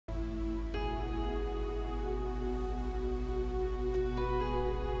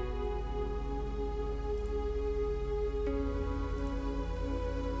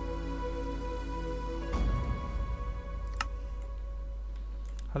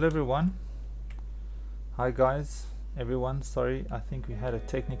Hello everyone. Hi guys, everyone. Sorry, I think we had a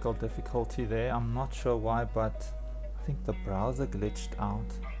technical difficulty there. I'm not sure why, but I think the browser glitched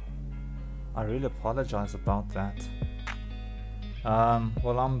out. I really apologize about that.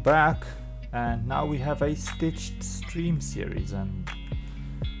 Well, I'm back and now we have a stitched stream series, and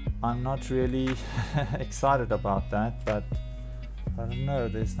I'm not really excited about that, but I don't know,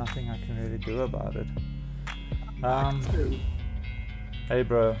 there's nothing I can really do about it. Hey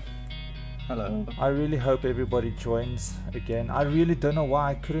bro. Hello. I really hope everybody joins again. I really don't know why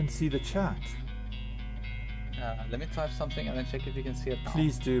I couldn't see the chat. Let me type something and then check if you can see it now.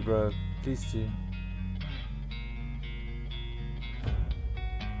 Please do, bro. Please do.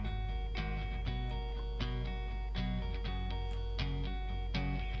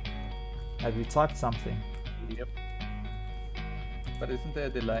 Have you typed something? Yep. But isn't there a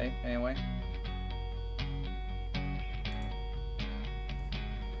delay anyway?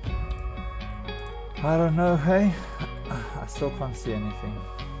 I don't know, hey? I still can't see anything.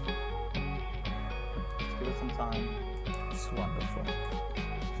 Just give it some time. It's wonderful.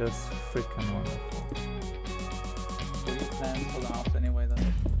 Just freaking wonderful. What are your plans for the house anyway though?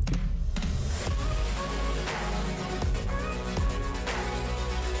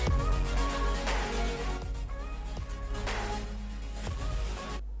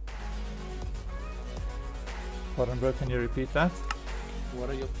 Pardon bro, can you repeat that? What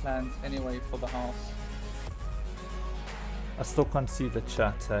are your plans anyway for the house? I still can't see the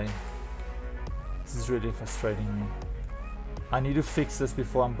chat, hey? This is really frustrating me. I need to fix this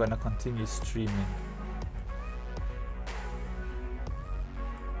before I'm gonna continue streaming.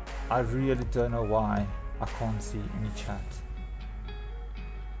 I really don't know why I can't see any chat.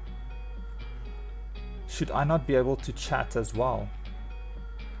 Should I not be able to chat as well?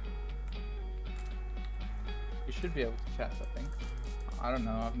 You should be able to chat, I think. I don't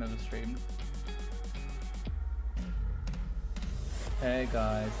know, I've never streamed. Hey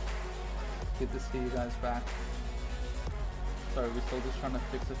guys. Good to see you guys back. Sorry, we're still just trying to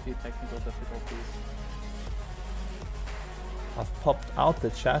fix a few technical difficulties. I've popped out the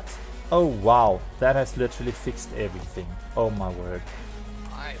chat. Oh wow, that has literally fixed everything. Oh my word.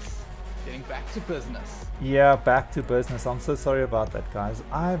 Nice. Getting back to business. Yeah, back to business. I'm so sorry about that, guys.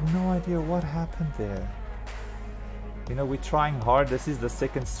 I have no idea what happened there. You know, we're trying hard. This is the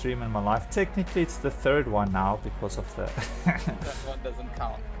second stream in my life. Technically, it's the third one now because of the... That one doesn't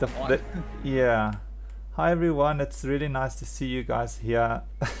count. Yeah. Hi, everyone. It's really nice to see you guys here.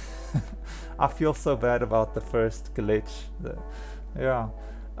 I feel so bad about the first glitch. Yeah.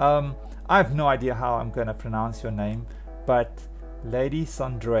 I have no idea how I'm going to pronounce your name, but Lady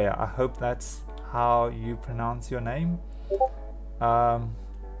Sandrea, I hope that's how you pronounce your name.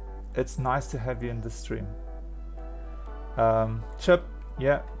 It's nice to have you in the stream. Chip,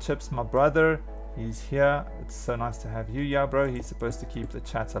 yeah, Chip's my brother. He's here. It's so nice to have you. Yeah, bro, he's supposed to keep the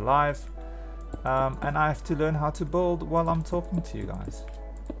chat alive. And I have to learn how to build while I'm talking to you guys.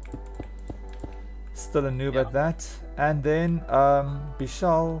 Still a noob at that. And then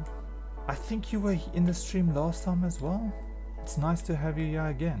Bishal, I think you were in the stream last time as well. It's nice to have you here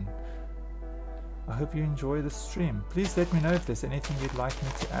again. I hope you enjoy the stream. Please let me know if there's anything you'd like me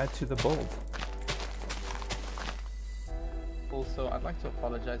to add to the build. Also, I'd like to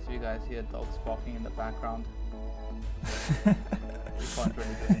apologize if you guys hear dogs barking in the background. We can't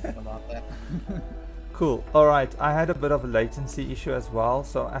really do anything about that. Cool. Alright, I had a bit of a latency issue as well,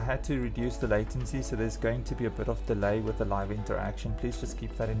 so I had to reduce the latency, so there's going to be a bit of delay with the live interaction. Please just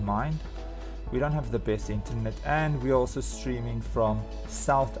keep that in mind. We don't have the best internet, and we're also streaming from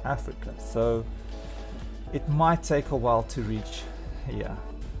South Africa, so it might take a while to reach here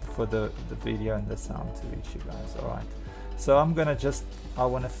for the video and the sound to reach you guys. Alright. So I'm gonna I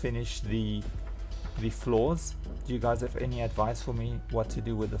want to finish the floors. Do you guys have any advice for me what to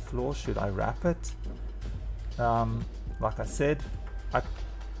do with the floor? Should I wrap it? Like I said,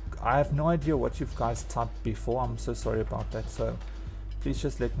 I have no idea what you guys typed before. I'm so sorry about that. So please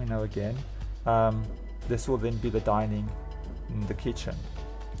just let me know again. This will then be the dining in the kitchen.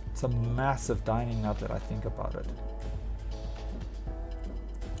 It's a massive dining now that I think about it.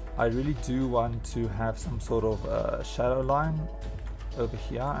 I really do want to have some sort of shadow line over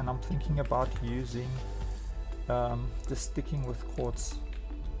here, and I'm thinking about using just sticking with quartz.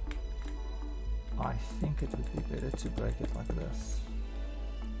 I think it would be better to break it like this.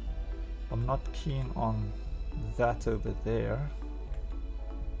 I'm not keen on that over there.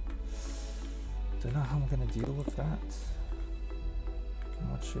 Don't know how I'm gonna deal with that. I'm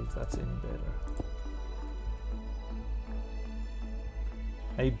not sure if that's any better.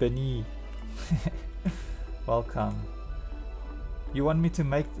 Hey Benny, welcome. You want me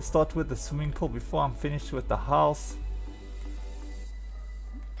to start with the swimming pool before I'm finished with the house?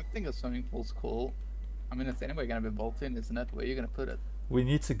 I think a swimming pool's cool. I mean, it's anyway gonna be built in, isn't it? Where are you gonna put it? We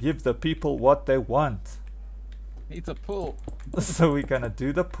need to give the people what they want. Needs a pool. So we're gonna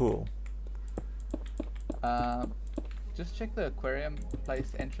do the pool. Just check the aquarium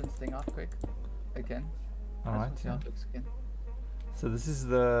place entrance thing out quick. Again. Alright, See how it looks again. So this is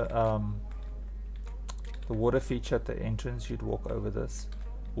the water feature at the entrance. You'd walk over this.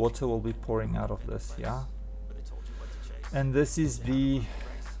 Water will be pouring out of this, yeah? And this is the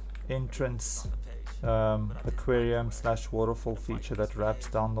entrance aquarium / waterfall feature that wraps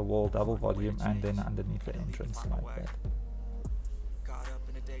down the wall, double volume, and then underneath the entrance like that.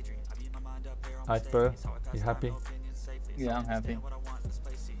 Alright, bro, you happy? Yeah, I'm happy.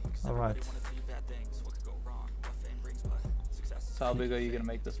 Alright. So how big are you gonna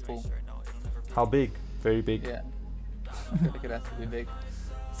make this pool? How big? Very big. Yeah. I feel like it has to be big.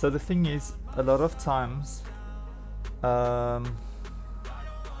 So the thing is, a lot of times I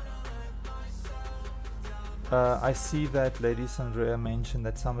see that Lady Sandrea mentioned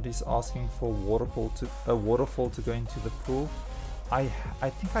that somebody's asking for a waterfall to go into the pool. I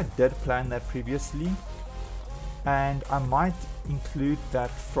think I did plan that previously, and I might include that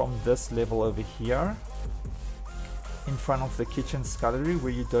from this level over here in front of the kitchen scullery,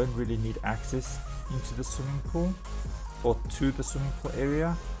 where you don't really need access into the swimming pool or to the swimming pool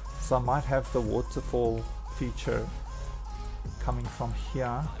area. So I might have the waterfall feature coming from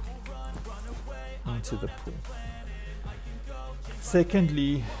here into the pool.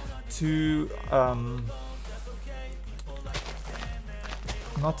 Secondly, to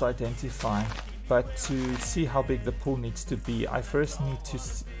not identify, but to see how big the pool needs to be, I first need to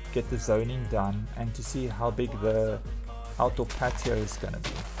get the zoning done and to see how big the outdoor patio is going to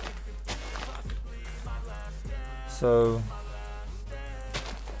be. So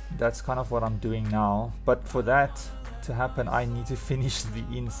that's kind of what I'm doing now, but for that to happen I need to finish the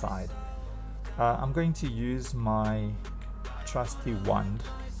inside. I'm going to use my trusty wand.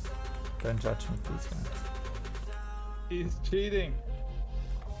 Don't judge me, please, guys. He's cheating.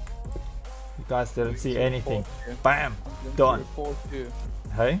 You guys didn't see anything. Bam! Done. Report you.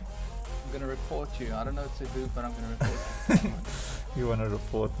 Hey? I'm gonna report you. I don't know to who, but I'm gonna report you. You wanna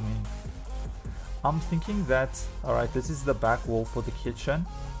report me? I'm thinking that, alright, this is the back wall for the kitchen.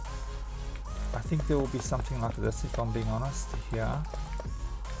 I think there will be something like this, if I'm being honest, here.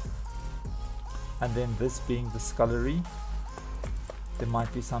 And then this being the scullery, there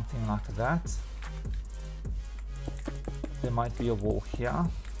might be something like that. There might be a wall here.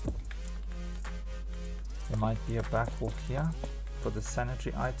 There might be a back wall here for the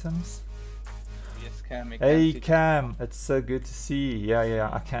sanitary items. Yes, Cam. Hey Cam, it's so good to see you.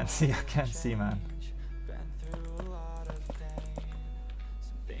 Yeah, I can see, man.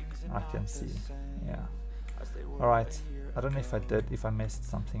 I can see, yeah. Alright, I don't know if I messed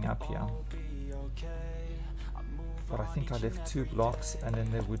something up here. But I think I left 2 blocks and then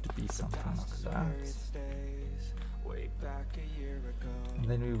there would be something like that. And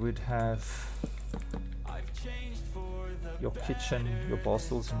then we would have your kitchen, your bar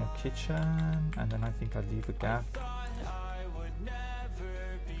stools in your kitchen, and then I think I leave a gap.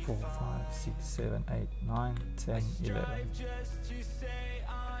 4, 5, 6, 7, 8, 9, 10, 11.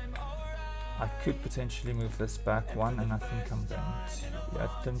 I could potentially move this back one, and I think I'm going to. Yeah, I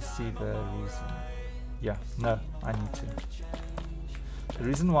didn't see the reason. Yeah, no, I need to. The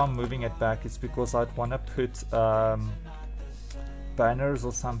reason why I'm moving it back is because I'd want to put banners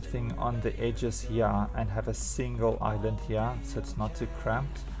or something on the edges here and have a single island here, so it's not too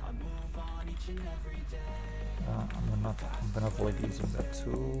cramped. I'm gonna avoid using that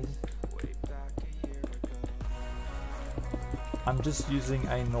tool. I'm just using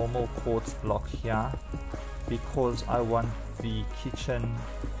a normal quartz block here because I want the kitchen,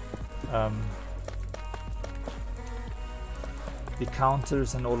 the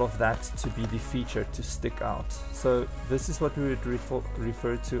counters and all of that to be the feature, to stick out. So this is what we would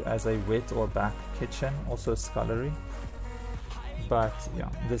refer to as a wet or back kitchen, also a scullery. But yeah,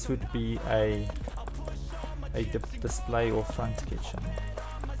 this would be a display or front kitchen.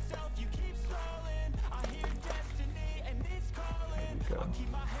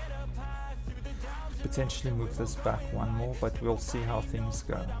 Potentially move this back one more, but we'll see how things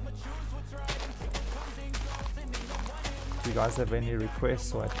go. Do you guys have any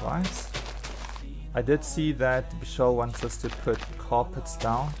requests or advice? I did see that Michelle wants us to put carpets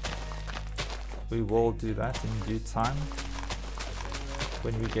down. We will do that in due time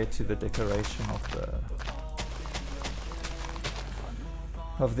when we get to the decoration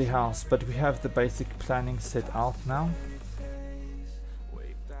of the house, but we have the basic planning set out now.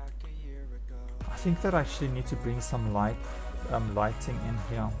 think that I actually need to bring some lighting in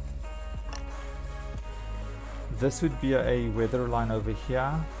here. This would be a weather line over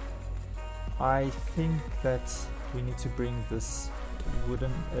here. I think that we need to bring this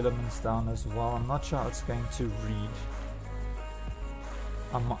wooden elements down as well. I'm not sure how it's going to read.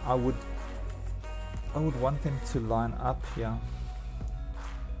 I would want them to line up here.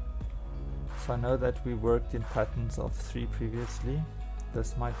 So I know that we worked in patterns of 3 previously.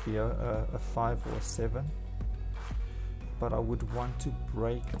 This might be a 5 or a 7, but I would want to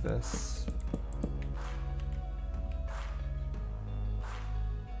break this.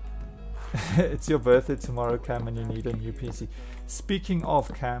 It's your birthday tomorrow, Cam, and you need a new PC. Speaking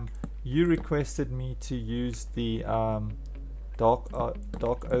of, Cam, you requested me to use the dark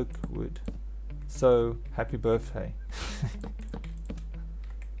oak wood, so happy birthday.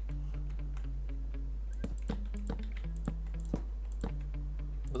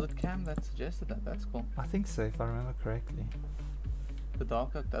 Was it Cam that suggested that? That's cool. I think so, if I remember correctly. The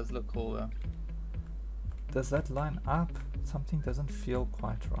dark oak does look cool though. Does that line up? Something doesn't feel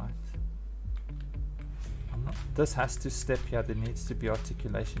quite right. This has to step here. There needs to be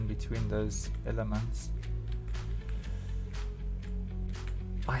articulation between those elements.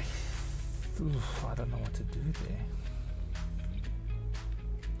 I don't know what to do there.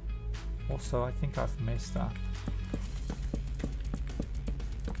 Also, I think I've messed up.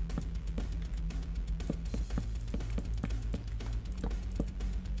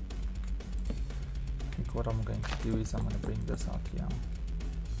 I think what I'm going to do is I'm going to bring this out here.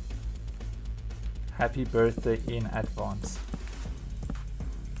 Happy birthday in advance.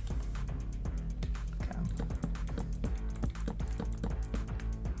 Cam.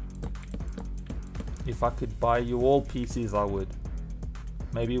 If I could buy you all PCs, I would.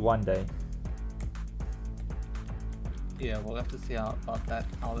 Maybe one day. Yeah, we'll have to see how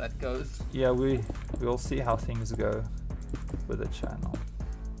that goes. Yeah, we'll see how things go with the channel.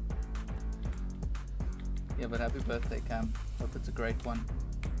 Yeah, but happy birthday, Cam. Hope it's a great one.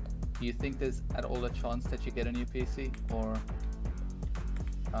 Do you think there's at all a chance that you get a new PC, or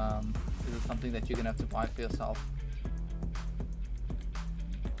is it something that you're gonna have to buy for yourself?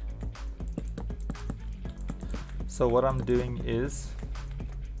 So what I'm doing is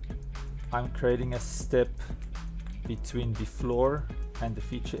I'm creating a step between the floor and the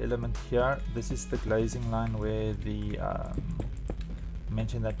feature element here. This is the glazing line where the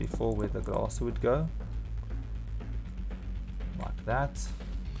mentioned that before, where the glass would go, like that.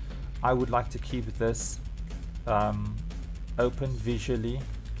 I would like to keep this open visually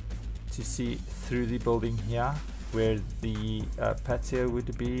to see through the building here, where the patio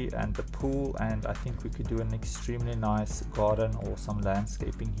would be and the pool, and I think we could do an extremely nice garden or some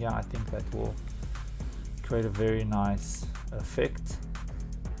landscaping here. I think that will create a very nice effect.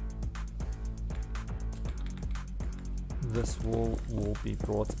 This wall will be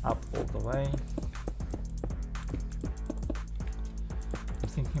brought up all the way.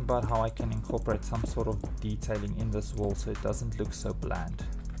 Thinking about how I can incorporate some sort of detailing in this wall so it doesn't look so bland.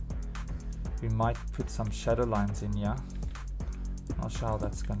 We might put some shadow lines in here. Not sure how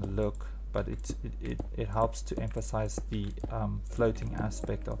that's going to look, but it helps to emphasize the floating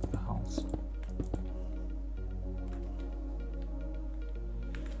aspect of the house.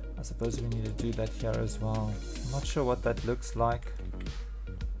 I suppose we need to do that here as well. I'm not sure what that looks like.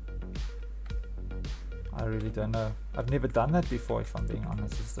 I really don't know. I've never done that before, if I'm being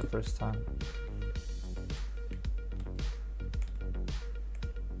honest. It's the first time.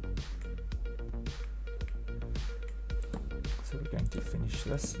 So we're going to finish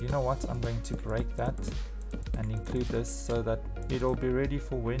this. You know what? I'm going to break that and include this so that it'll be ready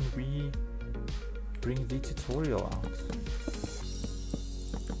for when we bring the tutorial out.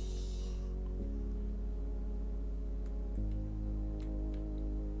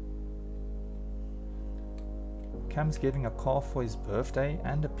 Cam's getting a car for his birthday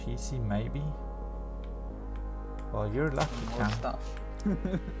and a PC, maybe. Well, you're lucky, Cam.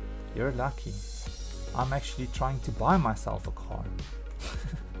 You're lucky. I'm actually trying to buy myself a car.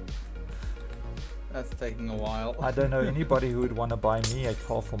 That's taking a while. I don't know anybody who would want to buy me a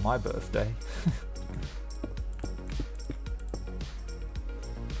car for my birthday.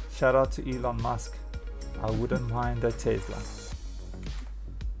 Shout out to Elon Musk. I wouldn't mind a Tesla.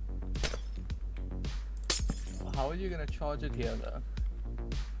 How are you gonna charge it here though?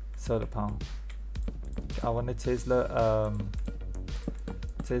 Solar power. I want a Tesla.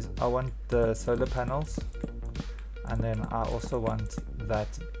 I want the solar panels, and then I also want that.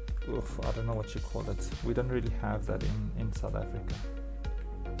 I don't know what you call it. We don't really have that in South Africa.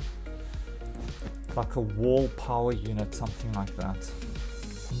 Like a wall power unit, something like that.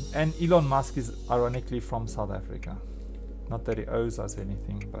 And Elon Musk is ironically from South Africa. Not that he owes us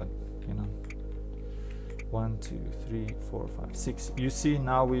anything, but you know. 1, 2, 3, 4, 5, 6. You see,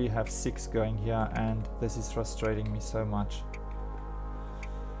 now we have 6 going here, and this is frustrating me so much.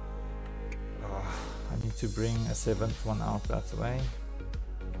 I need to bring a 7th one out that way.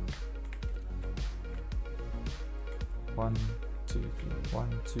 1, 2, 3,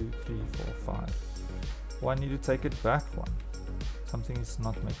 1, 2, 3, 4, 5. Oh, I need to take it back one. Something is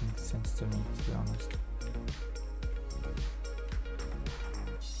not making sense to me, to be honest.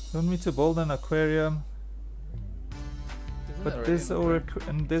 You want me to build an aquarium? But there's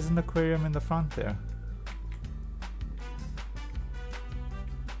an aquarium in the front there.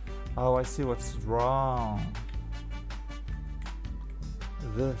 Oh, I see what's wrong.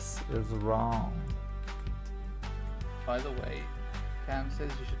 This is wrong. By the way, Cam says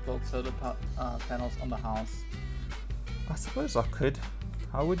you should build solar panels on the house. I suppose I could.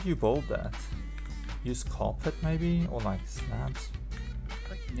 How would you build that? Use carpet maybe? Or like slabs?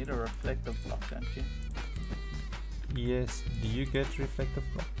 I think you need a reflective block, don't you? Yes, do you get reflective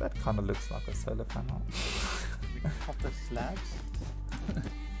block? That kind of looks like a solar panel. Copper slabs?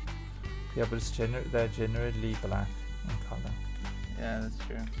 Yeah, but it's they're generally black in color. Yeah, that's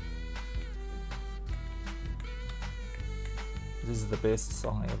true. This is the best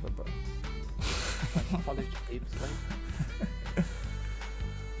song ever, bro. Like college deep sleep.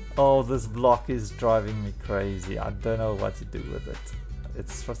 Oh, this block is driving me crazy. I don't know what to do with it.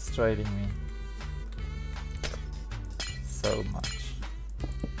 It's frustrating me so much.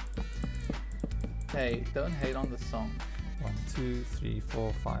 Hey, don't hate on the song. 1, 2, 3,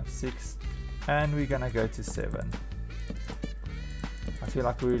 4, 5, 6, and we're gonna go to 7. I feel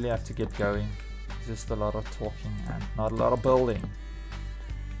like we really have to get going. Just a lot of talking and not a lot of building.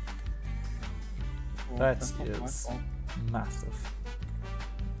 Well, That that's not my is fault. massive.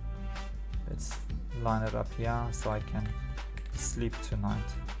 Let's line it up here so I can sleep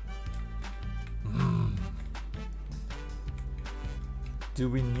tonight. Do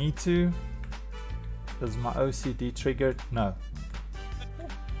we need to? Is my OCD triggered? No.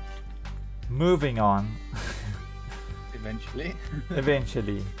 Moving on. Eventually.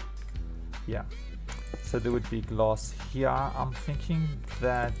 Eventually. Yeah. So there would be glass here. I'm thinking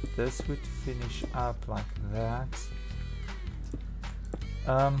that this would finish up like that.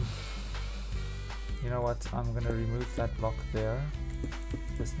 You know what? I'm gonna remove that block there.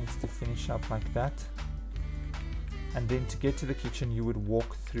 This needs to finish up like that. And then to get to the kitchen, you would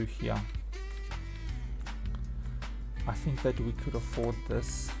walk through here. I think that we could afford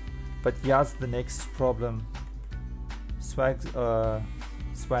this. But here's the next problem.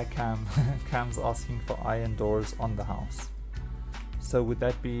 Cam's asking for iron doors on the house. So would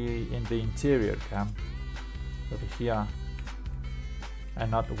that be in the interior, Cam? Over here.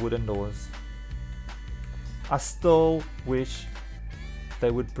 And not wooden doors. I still wish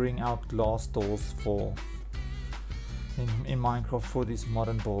they would bring out glass doors for in Minecraft for these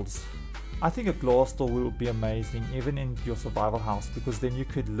modern builds. I think a glass door would be amazing even in your survival house, because then you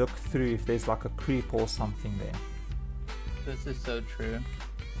could look through if there's like a creep or something there. This is so true.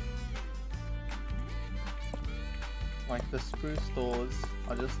 Like the spruce doors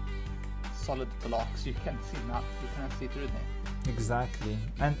are just solid blocks. You can see not, you cannot see through them. Exactly.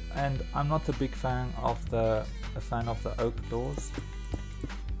 And I'm not a big fan of the oak doors.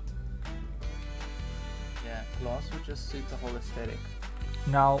 Yeah, glass would just suit the whole aesthetic.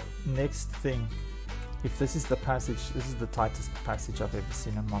 Now, next thing, if this is the passage, this is the tightest passage I've ever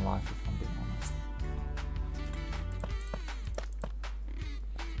seen in my life, if I'm being honest.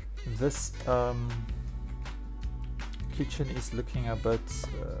 This kitchen is looking a bit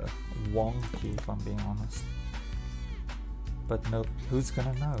wonky, if I'm being honest. But no, who's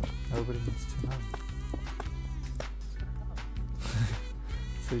gonna know? Nobody needs to know.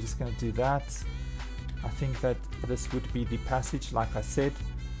 So we're just gonna do that. I think that this would be the passage, like I said.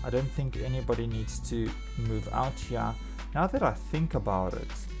 I don't think anybody needs to move out here. Now that I think about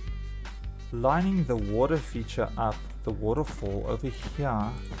it, lining the water feature up, the waterfall over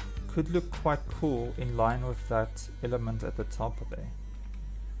here, could look quite cool in line with that element at the top there,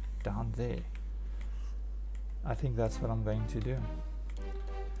 down there. I think that's what I'm going to do.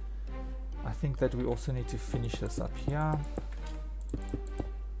 I think that we also need to finish this up here.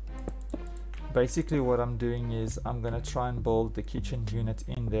 Basically what I'm doing is I'm gonna try and build the kitchen unit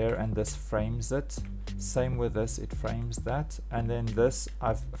in there, and this frames it. Same with this, it frames that, and then this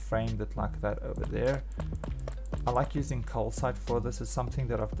I've framed it like that over there. I like using calcite for this. It's something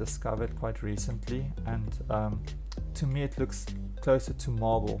that I've discovered quite recently, and to me it looks closer to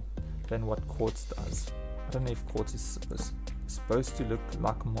marble than what quartz does. I don't know if quartz is supposed to look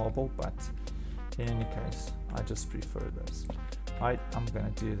like marble, but in any case, I just prefer this. Right, I'm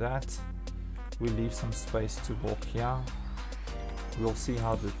gonna do that. We leave some space to walk here. We'll see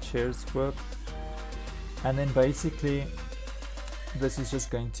how the chairs work. And then basically, this is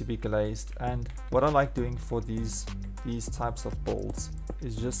just going to be glazed. And what I like doing for these types of balls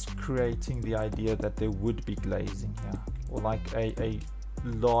is just creating the idea that there would be glazing here, or like a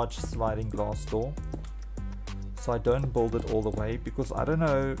large sliding glass door. So I don't build it all the way, because I don't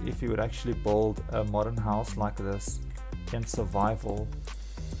know if you would actually build a modern house like this in survival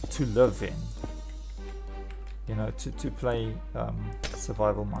to live in, you know, to play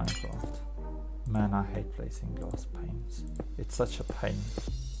survival Minecraft. Man, I hate placing glass panes. It's such a pain.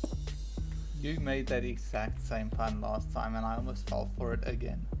 You made that exact same pun last time and I almost fell for it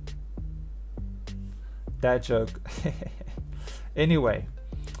again. Dad joke. Anyway,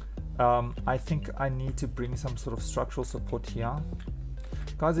 I think I need to bring some sort of structural support here.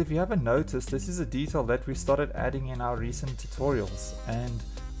 Guys, if you haven't noticed, this is a detail that we started adding in our recent tutorials, and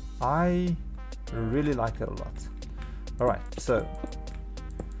I really like it a lot. Alright, so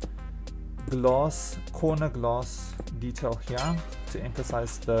glass, corner glass detail here to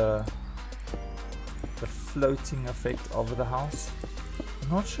emphasize the floating effect of the house. I'm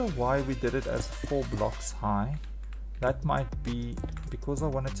not sure why we did it as 4 blocks high. That might be because I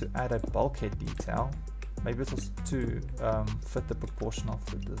wanted to add a bulkhead detail. Maybe it was to fit the proportion of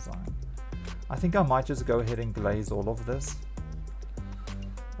the design. I think I might just go ahead and glaze all of this.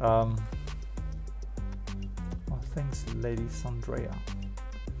 Oh, thanks, Lady Sandrea.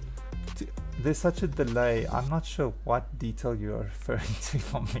 There's such a delay. I'm not sure what detail you are referring to,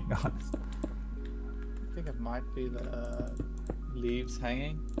 if I'm being honest. I think it might be the leaves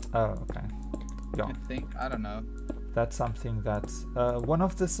hanging. Oh, okay. Yeah. I think, I don't know. That's something that one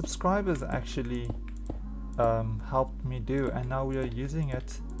of the subscribers actually helped me do, and now we are using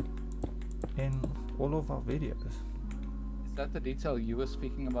it in all of our videos. Is that the detail you were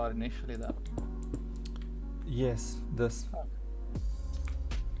speaking about initially though? Yes, this.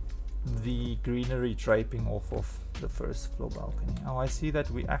 The greenery draping off of the first floor balcony. Oh, I see that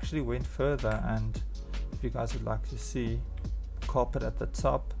we actually went further, and if you guys would like to see, carpet at the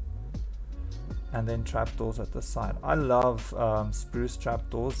top and then trapdoors at the side. I love spruce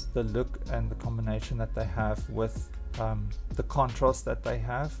trapdoors, the look and the combination that they have with the contrast that they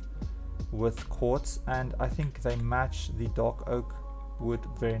have with quartz, and I think they match the dark oak wood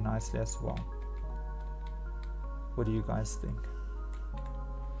very nicely as well. What do you guys think?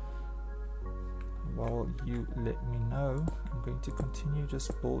 Well, you let me know. I'm going to continue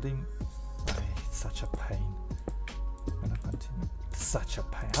just building. It's such a pain. I'm gonna continue. Such a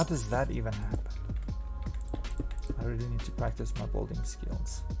pain. How does that even happen? I really need to practice my building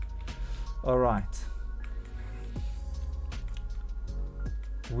skills. Alright.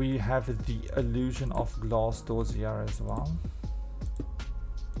 We have the illusion of glass doors here as well.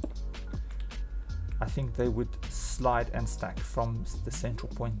 I think they would slide and stack from the central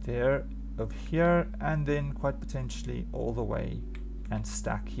point there over here, and then quite potentially all the way and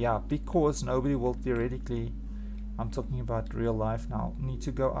stack here, because nobody will theoretically, I'm talking about real life now, need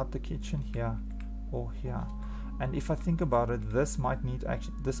to go out the kitchen here or here. And if I think about it, this might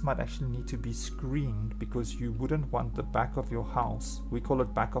actually need to be screened, because you wouldn't want the back of your house, we call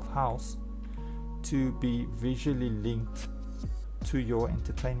it back of house, to be visually linked to your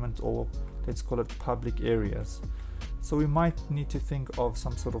entertainment, or let's call it public areas. So we might need to think of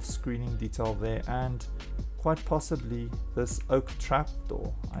some sort of screening detail there, and quite possibly this oak trap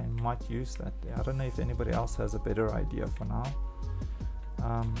door. I might use that there. I don't know if anybody else has a better idea for now.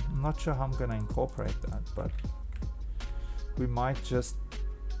 I'm not sure how I'm going to incorporate that, but we might just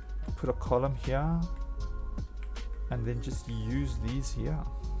put a column here and then just use these here.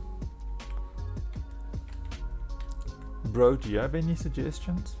 Bro, do you have any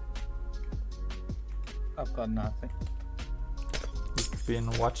suggestions? I've got nothing. You've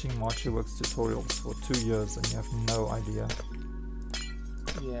been watching MarchiWORX tutorials for 2 years and you have no idea.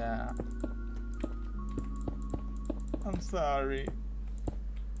 Yeah. I'm sorry.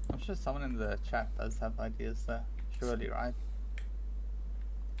 I'm sure someone in the chat does have ideas there. Surely, right?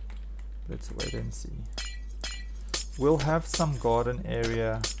 Let's wait and see. We'll have some garden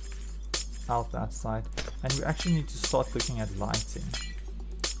area out that side, and we actually need to start looking at lighting.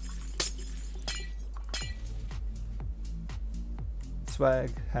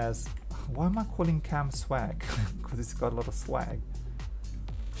 Swag has, why am I calling Cam swag? Because it's got a lot of swag.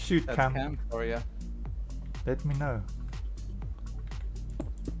 Shoot, That's Cam. Cam for you. Let me know.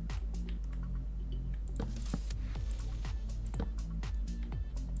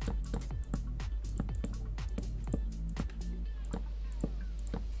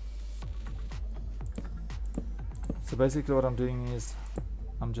 basically what I'm doing is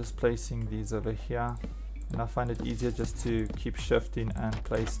I'm just placing these over here, and I find it easier just to keep shifting and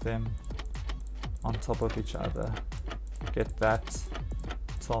place them on top of each other. Get that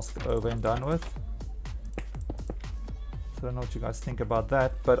task over and done with. So I don't know what you guys think about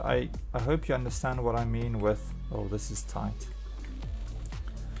that, but I hope you understand what I mean with, oh, this is tight.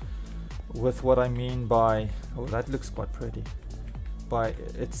 With what I mean by, oh, that looks quite pretty, by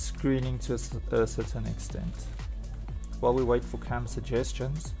it's screening to a certain extent. While we wait for Cam's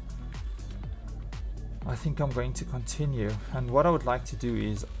suggestions, I think I'm going to continue. And what I would like to do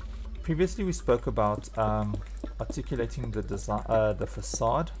is, previously we spoke about articulating the design, the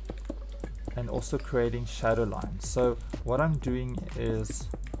facade, and also creating shadow lines. So what I'm doing is,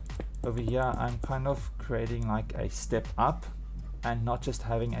 over here I'm kind of creating like a step up and not just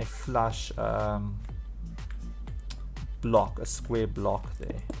having a flush block, a square block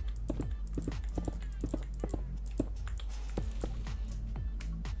there.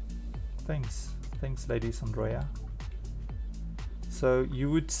 Thanks Lady Sandrea. So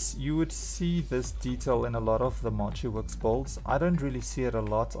you would see this detail in a lot of the MarchiWORX builds. I don't really see it a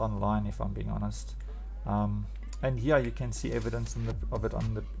lot online, if I'm being honest. And here you can see evidence of it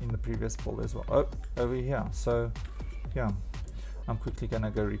in the previous build as well. Oh, over here. So yeah, I'm quickly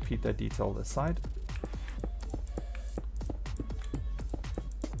gonna go repeat that detail this side.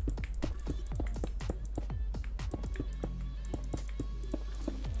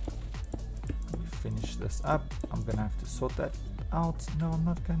 Finish this up. I'm gonna have to sort that out. No, I'm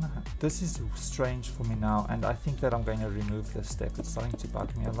not gonna. This is strange for me now, and I think that I'm going to remove this step. It's starting to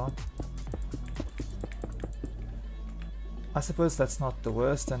bug me a lot. I suppose that's not the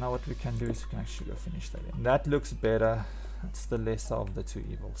worst, and now what we can do is we can actually go finish that in. That looks better. That's the lesser of the two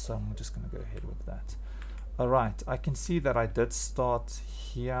evils, so I'm just gonna go ahead with that. Alright, I can see that I did start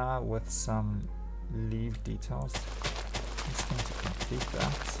here with some leaf details. I'm just going to complete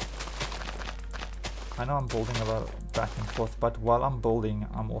that. I know I'm building a lot back and forth, but while I'm building,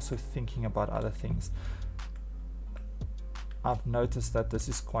 I'm also thinking about other things. I've noticed that this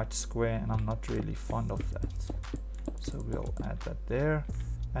is quite square and I'm not really fond of that. So we'll add that there,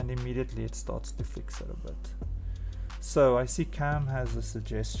 and immediately it starts to fix it a bit. So I see Cam has a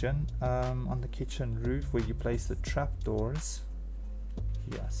suggestion on the kitchen roof where you place the trapdoors.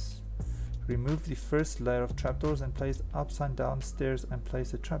 Yes. Remove the first layer of trapdoors and place upside down stairs and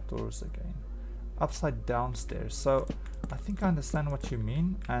place the trapdoors again. Upside down stairs. So I think I understand what you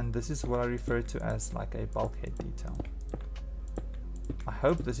mean, and this is what I refer to as like a bulkhead detail. I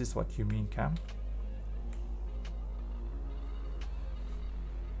hope this is what you mean, Cam.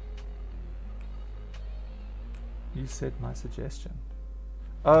 You said my suggestion.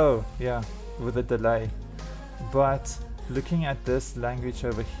 Oh yeah, with a delay. But looking at this language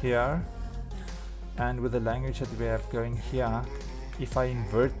over here and with the language that we have going here, if I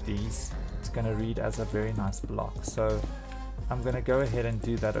invert these, it's going to read as a very nice block. So I'm going to go ahead and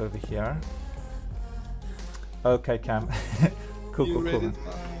do that over here. Okay, Cam. cool.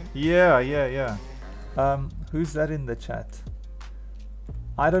 Yeah. Who's that in the chat?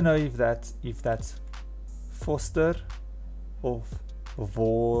 I don't know if that's Foster or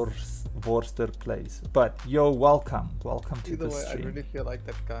Vorster Place, but you're welcome to the stream. I really feel like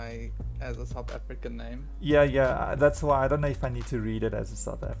that guy has a South African name. Yeah, that's why I don't know if I need to read it as a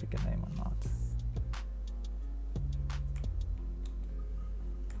South African name or not.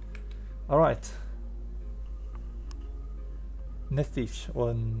 Alright, Nithish,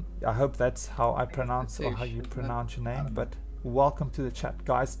 I hope that's how I pronounce or how you pronounce your name, but welcome to the chat,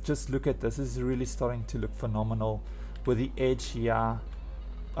 guys. Just look at this. This is really starting to look phenomenal with the edge here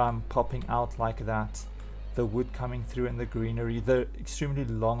popping out like that, the wood coming through and the greenery, the extremely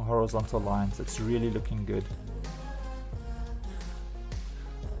long horizontal lines. It's really looking good.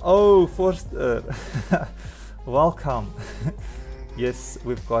 Oh, Forster, welcome. Yes,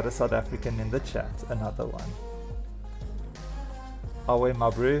 we've got a South African in the chat, another one. Awe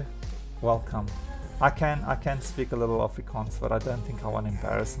Mabru, welcome. I can speak a little Afrikaans, but I don't think I want to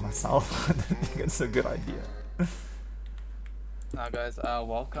embarrass myself. I don't think it's a good idea. Now guys,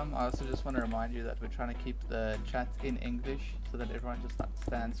 welcome. I also just want to remind you that we're trying to keep the chat in English so that everyone just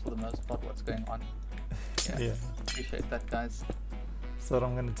understands for the most part what's going on. Yeah. Appreciate that, guys. So what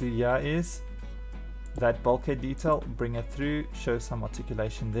I'm going to do here is that bulkhead detail, bring it through, show some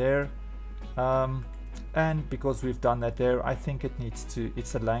articulation there. And because we've done that there, I think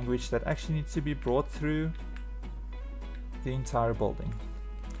it's a language that actually needs to be brought through the entire building.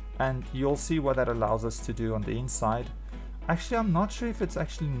 And you'll see what that allows us to do on the inside. Actually, I'm not sure if it's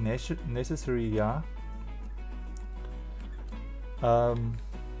actually necessary here.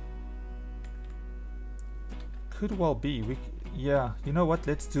 could well be. Yeah, you know what?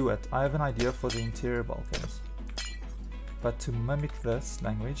 Let's do it. I have an idea for the interior balconies. But to mimic this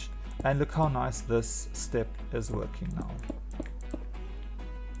language, and look how nice this step is working now.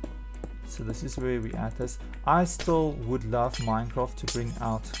 So this is where we add this. I still would love Minecraft to bring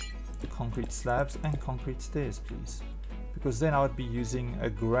out concrete slabs and concrete stairs, please. Because then I would be using a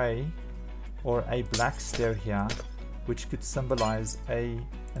grey or a black stair here, which could symbolize an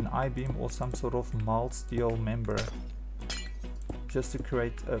I-beam or some sort of mild steel member, just to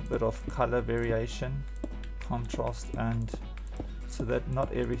create a bit of color variation, contrast, and so that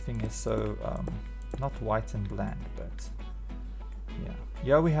not everything is so not white and bland. But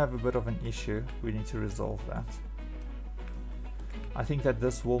yeah, we have a bit of an issue. We need to resolve that. I think that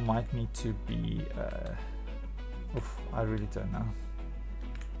this wall might need to be I really don't know.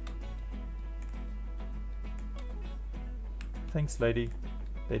 Thanks, Lady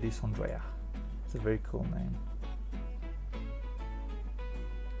Sondrea. It's a very cool name.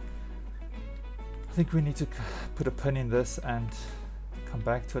 I think we need to put a pin in this and come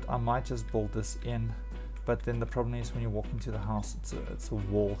back to it. I might just build this in, but then the problem is when you walk into the house, it's a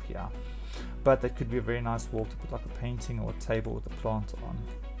wall here. But that could be a very nice wall to put like a painting or a table with a plant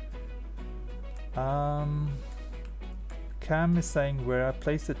on. Cam is saying where I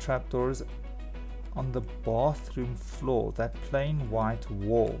place the trapdoors on the bathroom floor, that plain white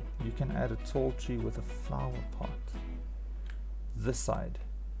wall, you can add a tall tree with a flower pot. This side.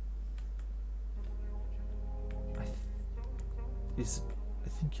 I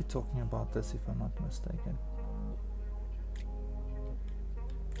think you're talking about this, if I'm not mistaken.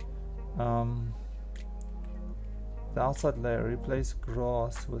 The outside layer, replace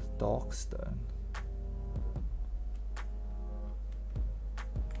grass with dark stone.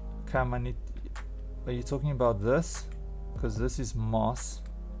 Cam, are you talking about this? Because this is moss.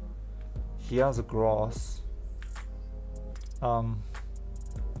 Here's a grass.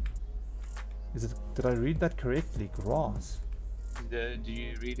 Did I read that correctly? Grass. Do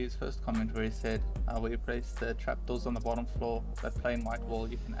you read his first comment where he said, where you place the trapdoors on the bottom floor, that plain white wall,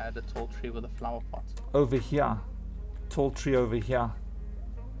 you can add a tall tree with a flower pot? Over here. Tall tree over here.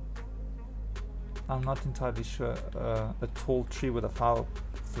 I'm not entirely sure. A tall tree with a flower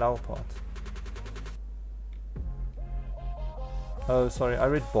pot. Oh, sorry, I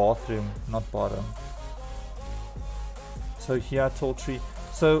read bathroom, not bottom. So here, tall tree.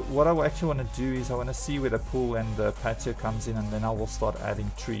 So what I actually want to do is I want to see where the pool and the patio comes in, and then I will start adding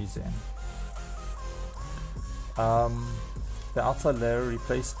trees in. The outside layer,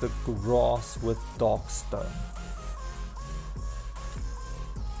 replace the grass with dark stone.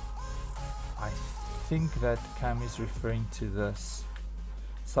 I think that Cam is referring to this.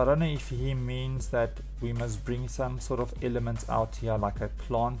 So I don't know if he means that we must bring some sort of elements out here, like a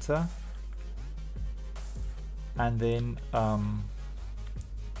planter, and then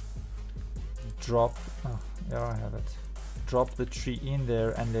drop, oh, there I have it, drop the tree in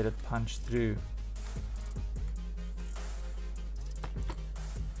there and let it punch through.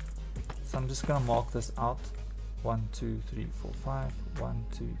 So I'm just gonna mark this out. 1, 2, 3, 4, 5. 1,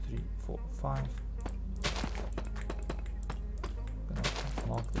 2, 3, 4, 5.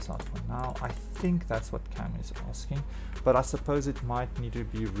 Mark this out for now. I think that's what Cam is asking, but I suppose it might need to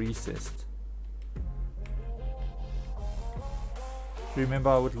be recessed. Remember,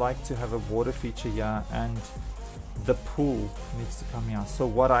 I would like to have a water feature here, and the pool needs to come here. So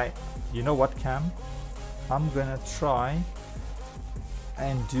you know what, Cam? I'm gonna try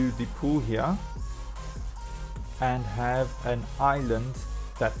and do the pool here and have an island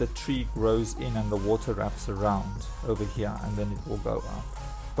that the tree grows in and the water wraps around over here, and then it will go up.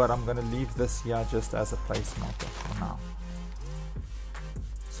 But I'm going to leave this here just as a placeholder for now.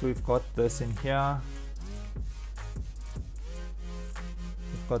 So we've got this in here.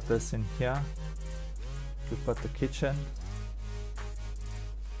 We've got this in here. We've got the kitchen.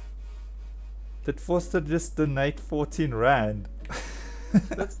 Did Foster just donate 14 Rand?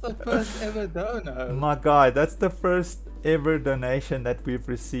 That's the first ever donor. My God, that's the first ever donation that we've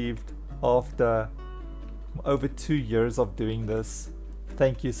received after over 2 years of doing this.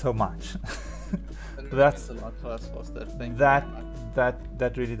 Thank you so much. That's a lot to us, Foster. Thank you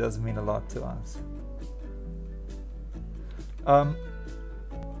that really does mean a lot to us.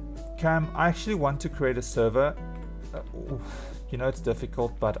 Cam, I actually want to create a server. You know, it's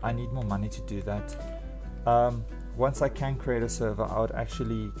difficult, but I need more money to do that. Once I can create a server, I would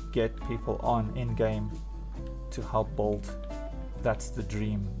actually get people on in-game to help build. That's the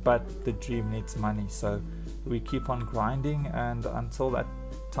dream, but the dream needs money, so we keep on grinding, and until that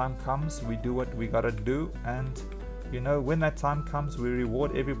time comes, we do what we gotta do, and You know, when that time comes, we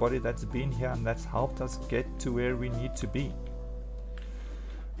reward everybody that's been here and that's helped us get to where we need to be.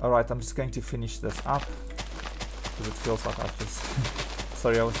 Alright, I'm just going to finish this up because it feels like I've just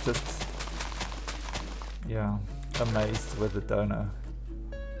sorry, I was just amazed with the dono.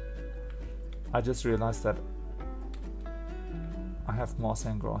 I just realized that I have moss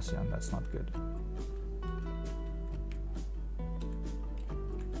and grass here and that's not good.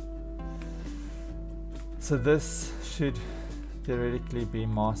 So this should theoretically be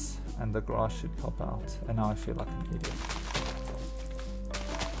moss and the grass should pop out, and now I feel like an idiot.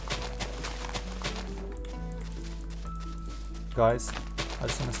 Guys, I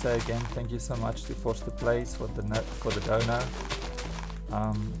just want to say again, thank you so much to Force the Plays for the dono.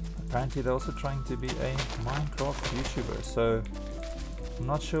 Apparently they're also trying to be a Minecraft YouTuber, so I'm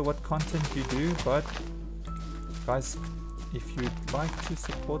not sure what content you do, but guys, if you'd like to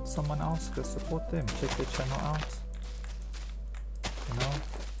support someone else, go support them. Check their channel out. You know,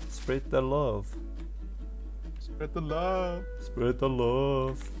 spread the love. Spread the love. Spread the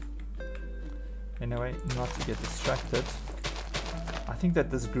love. Anyway, not to get distracted. I think that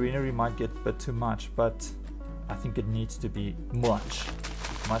this greenery might get a bit too much, but I think it needs to be much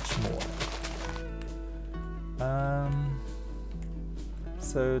more.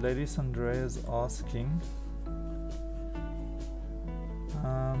 So Lady Sandrea is asking,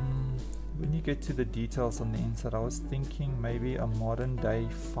 when you get to the details on the inside, I was thinking maybe a modern day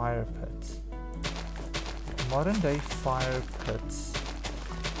fire pit. Modern day fire pits,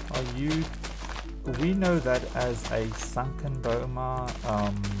 we know that as a sunken boma.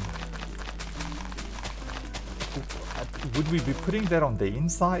 Would we be putting that on the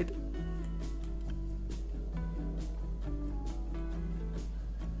inside?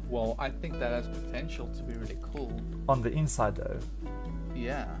 Well, I think that has potential to be really cool. On the inside though?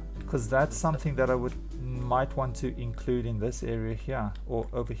 Yeah. Because that's something that I might want to include in this area here, or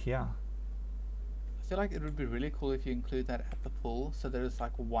over here. I feel like it would be really cool if you include that at the pool, so there is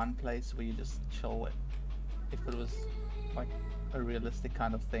like one place where you just chill it. If it was like a realistic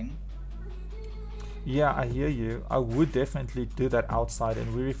kind of thing. Yeah, I hear you. I would definitely do that outside,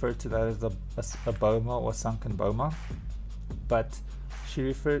 and we refer to that as a boma or sunken boma. But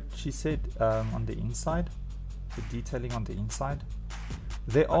she said on the inside, the detailing on the inside.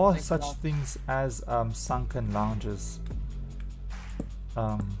 There are such things as sunken lounges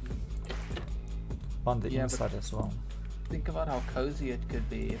on the inside as well. Think about how cozy it could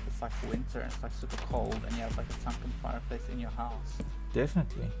be if it's like winter and it's like super cold and you have like a sunken fireplace in your house.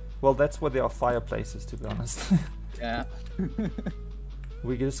 Definitely. Well, that's what there are fireplaces, to be honest. Yeah.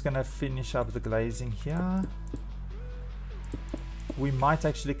 We're just gonna finish up the glazing here. We might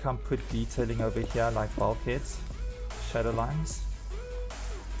actually come put detailing over here, like bulkheads, shadow lines.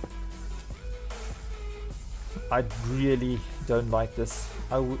 I really don't like this.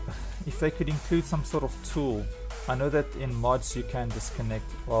 If they could include some sort of tool. I know that in mods you can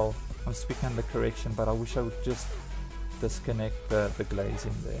disconnect. Well, I'm speaking under correction, but I wish I would just disconnect the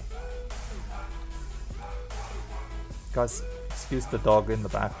glazing there. Guys, excuse the dog in the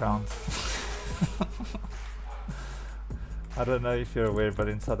background. I don't know if you're aware, but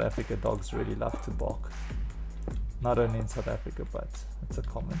in South Africa dogs really love to bark. Not only in South Africa, but it's a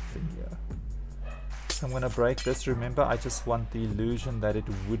common thing here. So I'm going to break this. Remember, I just want the illusion that it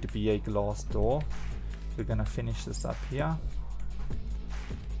would be a glass door. We're going to finish this up here.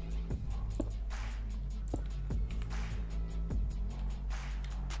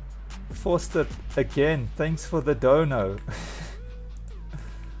 Forster, again, thanks for the dono.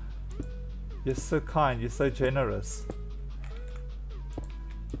 You're so kind, you're so generous.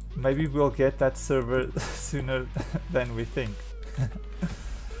 Maybe we'll get that server sooner than we think.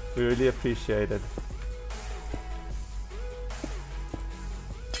 We really appreciate it.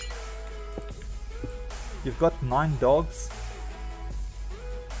 You've got 9 dogs?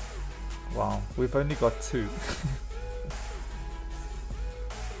 Wow, we've only got 2.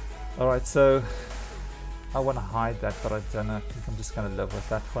 Alright, so I want to hide that, but I don't know. I think I'm just going to live with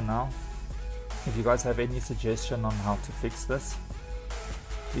that for now. If you guys have any suggestion on how to fix this,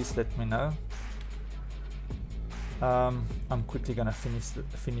 please let me know. I'm quickly going to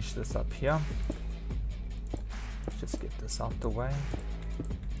finish this up here. Just get this out the way.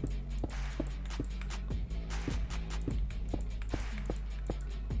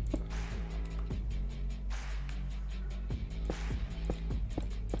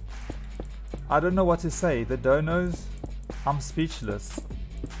 I don't know what to say. The donos, I'm speechless.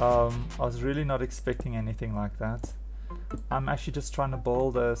 I was really not expecting anything like that. I'm actually just trying to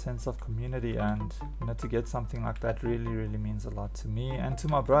build a sense of community, and you know, to get something like that really means a lot to me and to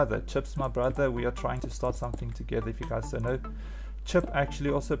my brother. Chip's my brother. We are trying to start something together. If you guys don't know, Chip actually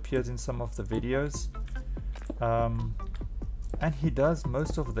also appears in some of the videos, and he does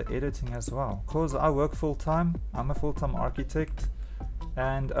most of the editing as well, because I work full-time. I'm a full-time architect,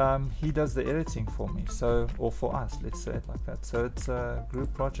 and he does the editing for me, so, or for us, let's say it like that. So it's a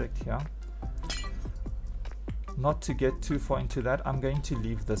group project here. Not to get too far into that, I'm going to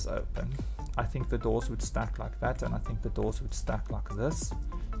leave this open. I think the doors would stack like that, and I think the doors would stack like this,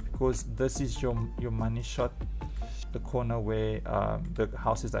 because this is your money shot, the corner where the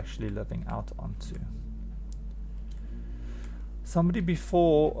house is actually living out onto. Somebody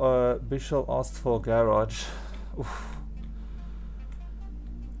before Bishal asked for a garage. Oof.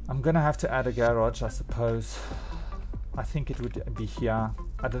 I'm gonna have to add a garage, I suppose. I think it would be here.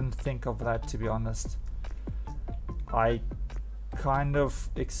 I didn't think of that, to be honest. I kind of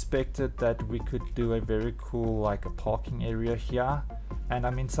expected that we could do a very cool, like a parking area here. And I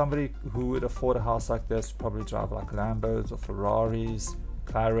mean, somebody who would afford a house like this probably drive like Lambos or Ferraris,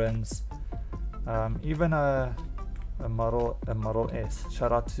 McLarens, even a Model S.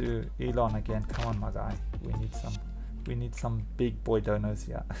 Shout out to Elon again. Come on, my guy. We need some big boy donos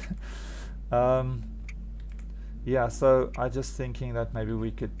here. Yeah, so I just thinking that maybe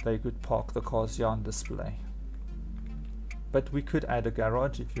they could park the cars here on display. But we could add a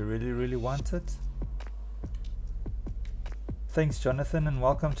garage if you really want it. Thanks, Jonathan, and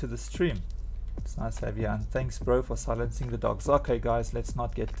welcome to the stream. It's nice to have you, and thanks, bro, for silencing the dogs. Okay, guys, let's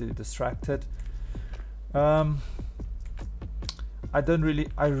not get too distracted. I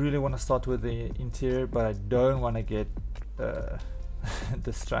really want to start with the interior, but I don't want to get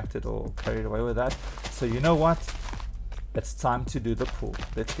distracted or carried away with that. So you know what? It's time to do the pool.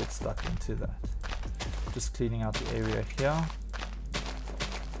 Let's get stuck into that. Just cleaning out the area here.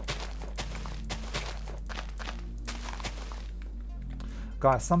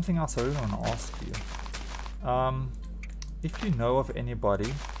 Guys, something else I really want to ask you. If you know of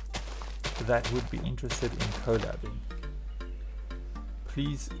anybody that would be interested in collabing,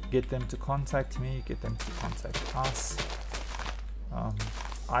 please get them to contact me, get them to contact us.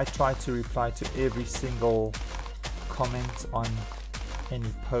 I try to reply to every single comment on any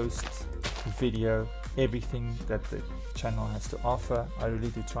post, video, everything that the channel has to offer. I really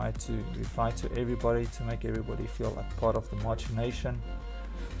do try to reply to everybody to make everybody feel like part of the March Nation.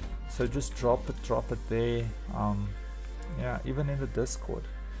 So just drop it there. Yeah, even in the Discord.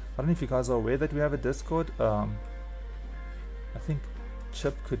 I don't know if you guys are aware that we have a Discord. I think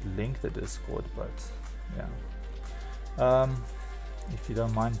Chip could link the Discord, but yeah. If you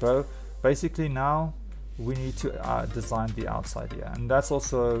don't mind, bro. Basically now we need to design the outside here, and that's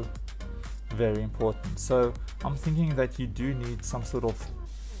also very important. So I'm thinking that you do need some sort of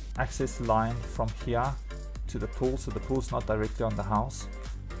access line from here to the pool, so the pool's not directly on the house,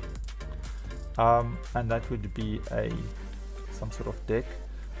 and that would be some sort of deck.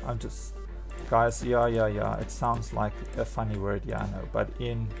 I'm just, guys, yeah, it sounds like a funny word, yeah, I know, but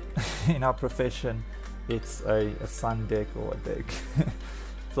in our profession it's a sun deck or a deck.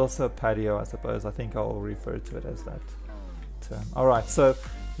 It's also a patio, I suppose. I think I'll refer to it as that term. Alright, so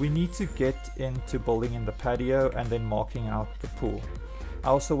we need to get into building in the patio and then marking out the pool. I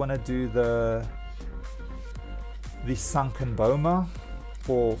also want to do the sunken boma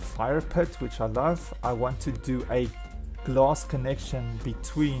or fire pit, which I love. I want to do a glass connection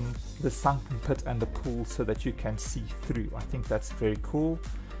between the sunken pit and the pool so that you can see through. I think that's very cool,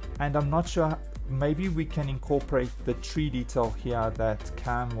 and I'm not sure, maybe we can incorporate the tree detail here that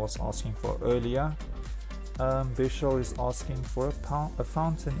Cam was asking for earlier. Bishal is asking for a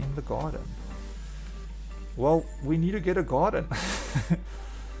fountain in the garden. Well, we need to get a garden.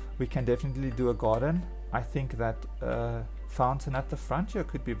 We can definitely do a garden. I think that fountain at the front here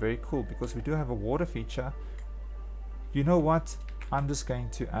could be very cool because we do have a water feature. You know what? I'm just going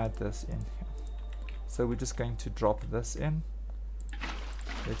to add this in here. So we're just going to drop this in.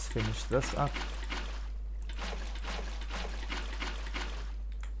 Let's finish this up.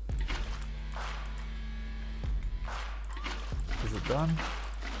 Is it done?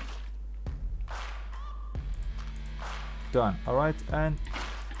 Done. Alright, and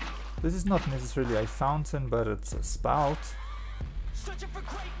this is not necessarily a fountain, but it's a spout.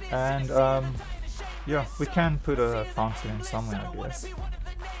 And yeah, we can put a fountain in somewhere, I guess.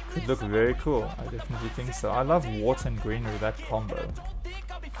 Could look very cool. I definitely think so. I love water and greenery, that combo.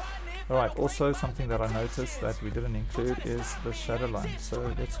 Alright, also something that I noticed that we didn't include is the shadow line.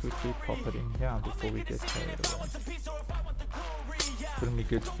 So let's quickly pop it in here before we get carried away. Wouldn't be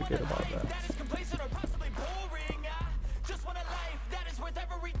good to forget about that.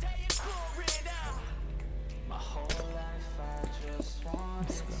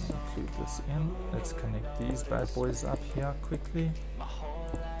 this in. Let's connect these bad boys up here quickly.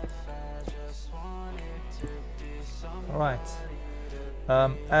 Alright.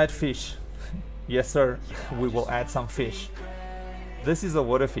 Add fish. Yes sir, we will add some fish. This is a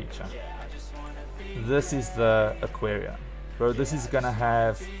water feature. This is the aquarium. Bro, this is gonna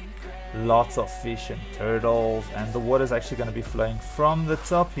have lots of fish and turtles, and the water is actually gonna be flowing from the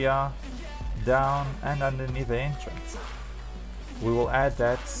top here down and underneath the entrance. We will add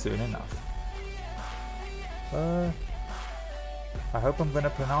that soon enough. I hope I'm gonna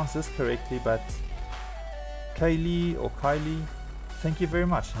pronounce this correctly, but Kylie or Kylie, thank you very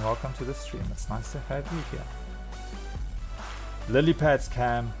much and welcome to the stream. It's nice to have you here. Lily pads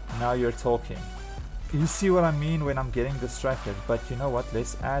Cam, now you're talking. You see what I mean when I'm getting distracted, but you know what,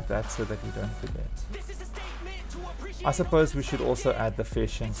 let's add that so that we don't forget. I suppose we should also add the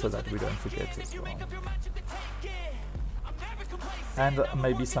fish in so that we don't forget as well. And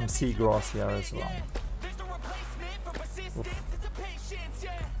maybe some seagrass here as well. Oof.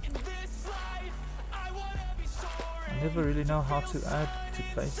 I never really know how to add to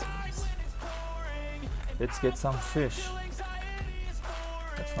places. Let's get some fish.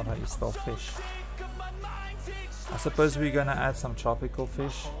 That's not how you spell fish. I suppose we're gonna add some tropical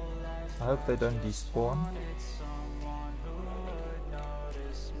fish. I hope they don't despawn.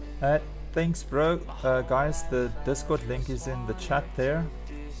 Thanks bro. Guys, the Discord link is in the chat there.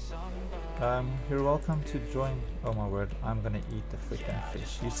 You're welcome to join. Oh my word, I'm gonna eat the freaking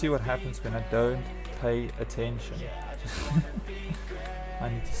fish. You see what happens when I don't pay attention. I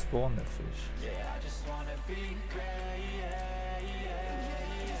need to spawn that fish.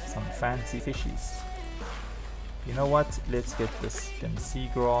 Some fancy fishies. You know what? Let's get this them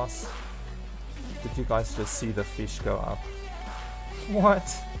seagrass. Did you guys just see the fish go up? What?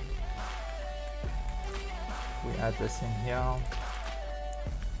 We add this in here.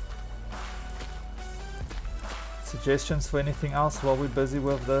 Suggestions for anything else while we're busy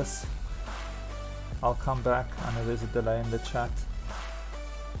with this? I'll come back. I know there's a delay in the chat.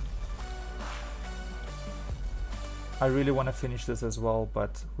 I really want to finish this as well,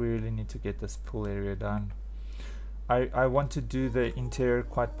 but we really need to get this pool area done. I want to do the interior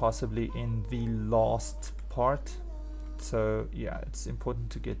quite possibly in the last part. So yeah, it's important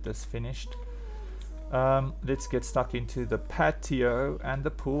to get this finished. Let's get stuck into the patio and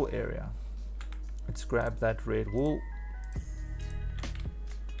the pool area. Let's grab that red wool.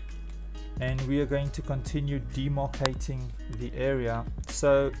 And we are going to continue demarcating the area.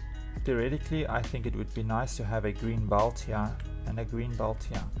 So theoretically, I think it would be nice to have a green belt here and a green belt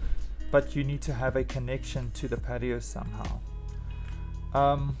here. But you need to have a connection to the patio somehow.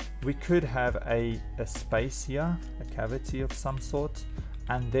 We could have a space here, a cavity of some sort,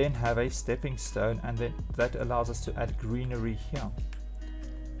 and then have a stepping stone, and then that allows us to add greenery here.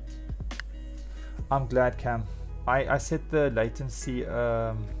 I'm glad, Cam. I set the latency,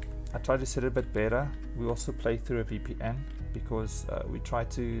 I tried to set it a bit better. We also play through a VPN because we try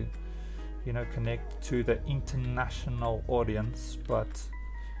to, you know, connect to the international audience, but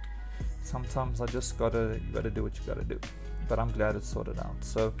sometimes you gotta do what you gotta do. But I'm glad it's sorted out.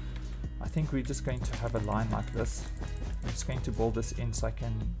 So I think we're just going to have a line like this. I'm just going to build this in so I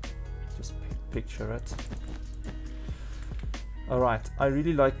can just picture it. Alright, I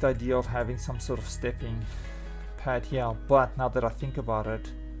really like the idea of having some sort of stepping pad here, but now that I think about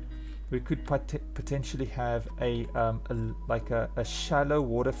it, we could potentially have a shallow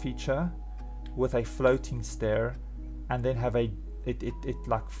water feature with a floating stair, and then have it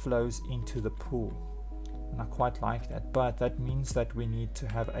like flows into the pool. And I quite like that, but that means that we need to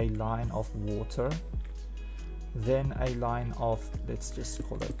have a line of water, then a line of, let's just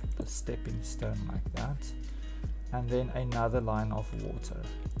call it the stepping stone like that, and then another line of water.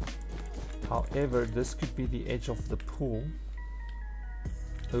 However, this could be the edge of the pool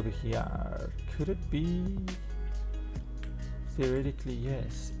over here. Could it be? Theoretically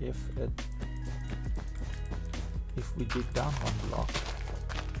yes, if we dig down one block,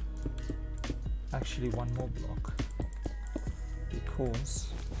 actually one more block, because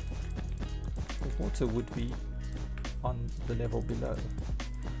the water would be on the level below.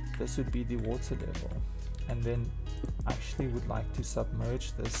 This would be the water level, and then actually would like to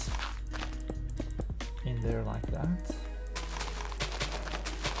submerge this in there like that.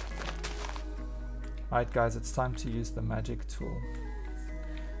 Alright guys, it's time to use the magic tool.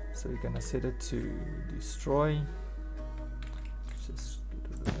 So we're gonna set it to destroy. Just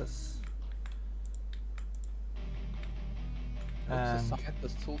do this. And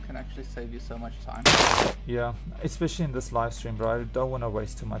this tool can actually save you so much time. Yeah, especially in this live stream, bro. I don't want to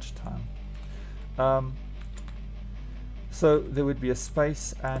waste too much time. So there would be a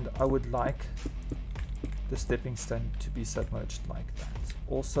space, and I would like the stepping stone to be submerged like that.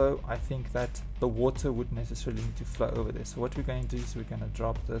 Also, I think that the water would necessarily need to flow over there. So what we're going to do is we're going to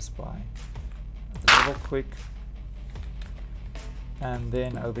drop this by a level quick, and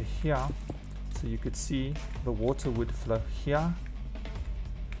then over here, so you could see the water would flow here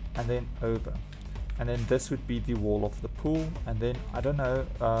and then over, and then this would be the wall of the pool. And then I don't know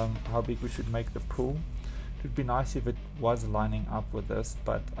how big we should make the pool. It would be nice if it was lining up with this,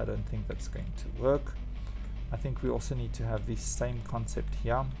 but I don't think that's going to work. I think we also need to have the same concept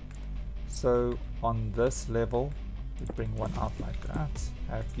here. So on this level, we bring one out like that,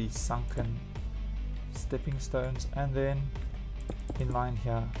 have these sunken stepping stones, and then in line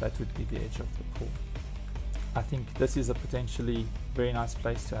here, that would be the edge of the pool. I think this is a potentially very nice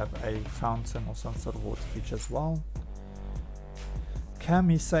place to have a fountain or some sort of water feature as well.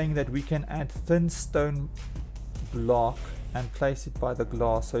 Cam is saying that we can add thin stone block and place it by the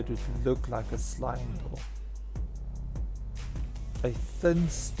glass so it would look like a sliding door. A thin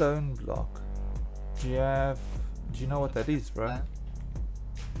stone block. Do you know what that is, bro? Slab.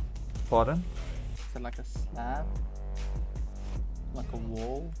 Pardon? Is it like a slab? Like a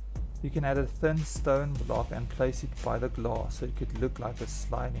wall? You can add a thin stone block and place it by the glass so it could look like a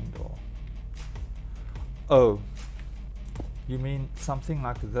sliding door. Oh, you mean something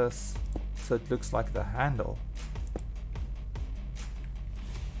like this so it looks like the handle?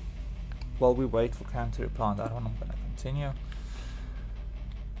 While we wait for Cam to reply on that one, I'm going to continue.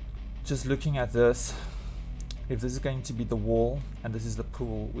 Just looking at this, if this is going to be the wall and this is the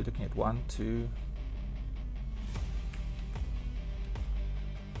pool, we're looking at 1, 2.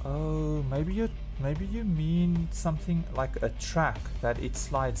 Oh, maybe you mean something like a track that it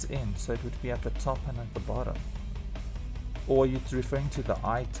slides in, so it would be at the top and at the bottom. Or you're referring to the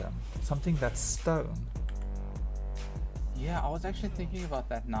item, something that's stone. Yeah, I was actually thinking about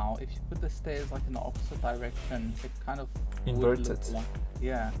that now. If you put the stairs like in the opposite direction, it kind of Inverted. would look like,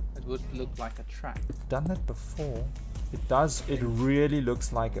 yeah, it would look like a track. I've done that before. It does, it really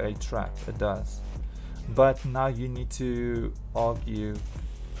looks like a track, it does. But now you need to argue,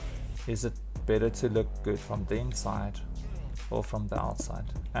 is it better to look good from the inside or from the outside?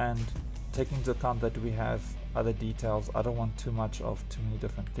 And taking into account that we have other details, I don't want too much of too many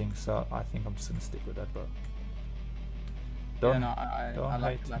different things, so I think I'm just gonna stick with that, bro. Don't, yeah, no, I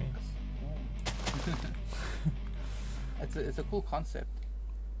like me. this. It's a cool concept.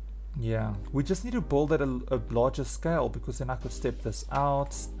 Yeah, we just need to build at a larger scale, because then I could step this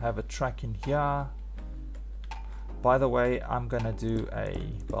out, have a track in here. By the way, I'm gonna do a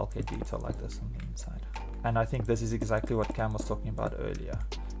bulkhead detail like this on the inside, and I think this is exactly what Cam was talking about earlier.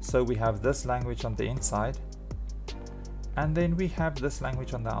 So we have this language on the inside, and then we have this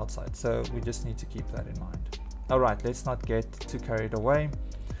language on the outside, so we just need to keep that in mind. Alright, let's not get too carried away.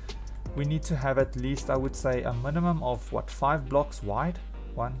 We need to have at least, I would say, a minimum of what, 5 blocks wide?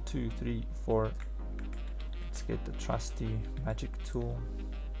 1, 2, 3, 4. Let's get the trusty magic tool.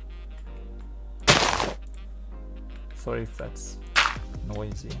 Sorry if that's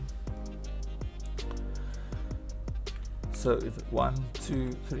noisy. So if 1,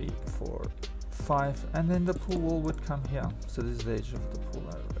 2, 3, 4, 5, and then the pool wall would come here. So this is the edge of the pool,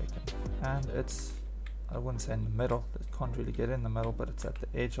 I reckon. And it's, I wouldn't say in the middle, it can't really get in the middle, but it's at the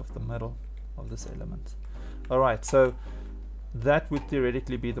edge of the middle of this element. Alright, so that would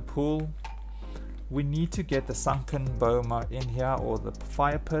theoretically be the pool. We need to get the sunken boma in here, or the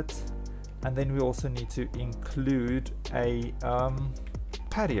fire pit, and then we also need to include a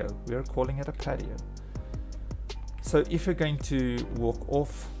patio. We are calling it a patio. So if you're going to walk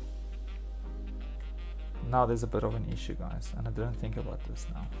off, now there's a bit of an issue, guys, and I didn't think about this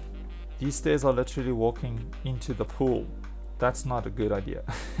now. These stairs are literally walking into the pool. That's not a good idea.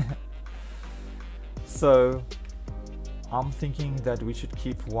 So I'm thinking that we should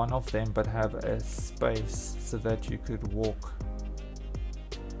keep one of them but have a space so that you could walk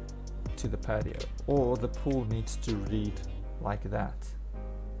to the patio, or the pool needs to read like that.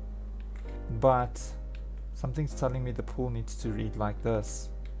 But something's telling me the pool needs to read like this,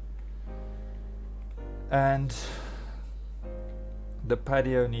 and the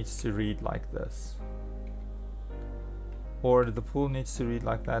patio needs to read like this, or the pool needs to read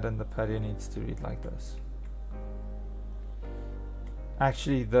like that and the patio needs to read like this.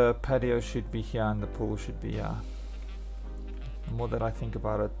 Actually, the patio should be here and the pool should be here. The more that I think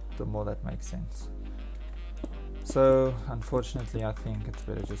about it, the more that makes sense. So unfortunately, I think it's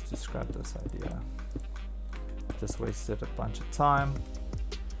better just to scrap this idea. Just wasted a bunch of time,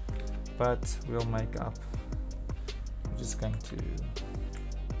 but we'll make up. I'm just going to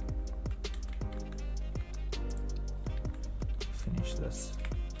finish this.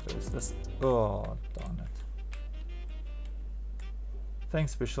 There's this. Oh, darn it.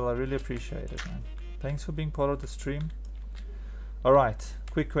 Thanks, Bishal. I really appreciate it, man. Thanks for being part of the stream. Alright,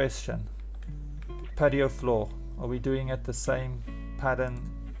 quick question. Patio floor. Are we doing it the same pattern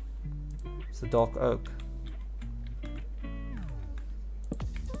as the dark oak?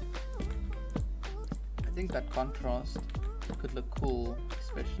 I think that contrast could look cool,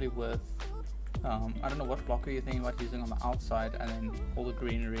 especially with I don't know what block are you thinking about using on the outside, and then all the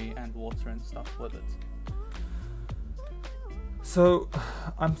greenery and water and stuff with it. So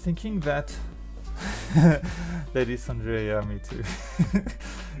I'm thinking that Ladies Andrea, yeah, me too.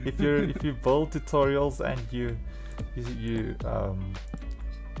 if you build tutorials and you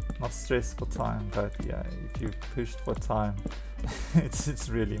not stressed for time, but yeah, if you pushed for time, it's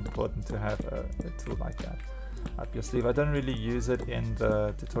really important to have a tool like that up your sleeve. I don't really use it in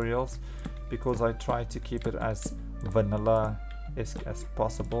the tutorials because I try to keep it as vanilla-esque as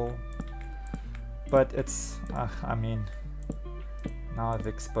possible, but it's I mean, now I've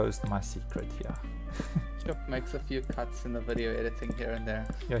exposed my secret here. Chip makes a few cuts in the video editing here and there.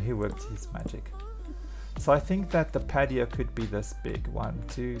 Yeah, he works his magic. So I think that the patio could be this big. 1,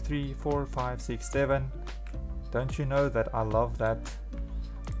 2, 3, 4, 5, 6, 7. Don't you know that I love that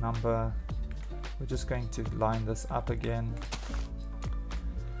number? We're just going to line this up again.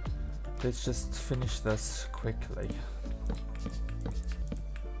 Let's just finish this quickly.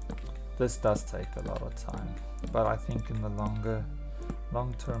 This does take a lot of time, but I think in the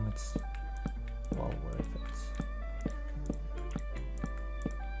long term it's well worth it.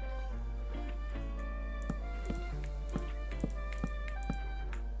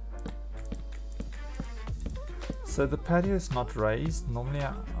 So the patio is not raised. Normally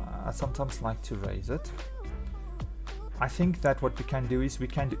I sometimes like to raise it. I think that what we can do is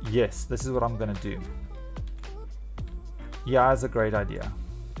yes, this is what I'm gonna do. Yeah, it's a great idea.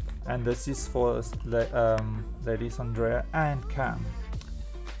 And this is for Ladies Andrea and Cam.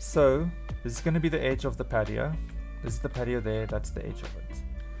 So this is going to be the edge of the patio. This is the patio there, that's the edge of it.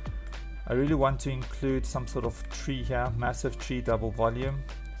 I really want to include some sort of tree here, massive tree, double volume.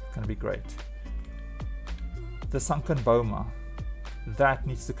 It's going to be great. The sunken boma, that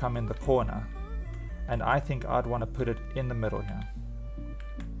needs to come in the corner. And I think I'd want to put it in the middle here.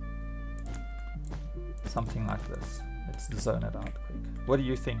 Something like this. Let's zone it out quick. What do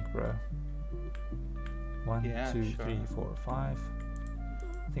you think, bro? 1, yeah, 2, sure. 3, 4, 5.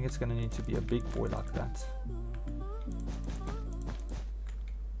 I think it's going to need to be a big boy like that.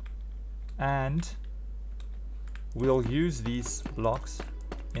 And we'll use these blocks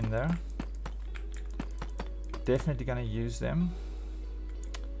in there. Definitely going to use them.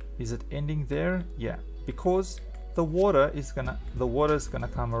 Is it ending there? Yeah, because the water is gonna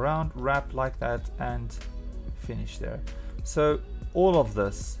come around, wrap like that, and finish there. So all of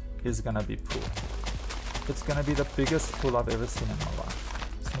this is gonna be pool. It's gonna be the biggest pool I've ever seen in my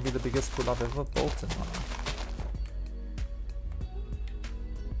life. It's gonna be the biggest pool I've ever built in my life.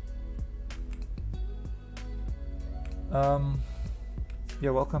 Yeah,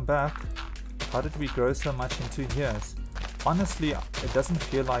 welcome back. How did we grow so much in 2 years? Honestly, it doesn't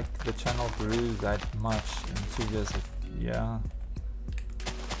feel like the channel grew that much in 2 years. Yeah.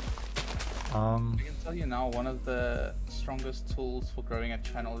 I can tell you now, one of the strongest tools for growing a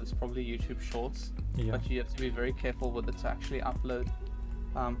channel is probably YouTube Shorts. Yeah. But you have to be very careful with it to actually upload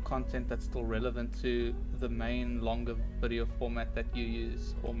content that's still relevant to the main longer video format that you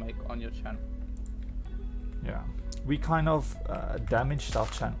use or make on your channel. Yeah. We kind of damaged our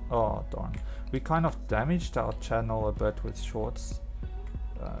channel. Oh, darn. We kind of damaged our channel a bit with shorts.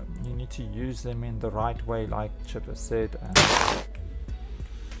 You need to use them in the right way, like Chip has said. And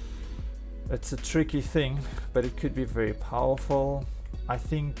it's a tricky thing, but it could be very powerful. I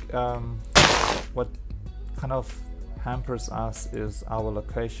think what kind of hampers us is our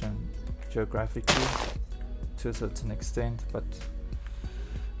location geographically to a certain extent, but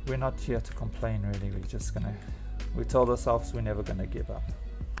we're not here to complain really. We told ourselves we're never gonna give up.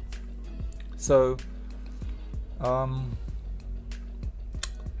 So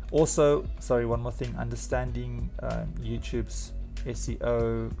also, sorry, one more thing, understanding YouTube's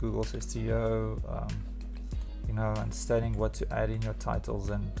SEO, Google's SEO, you know, understanding what to add in your titles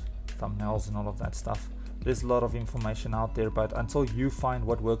and thumbnails and all of that stuff. There's a lot of information out there, but until you find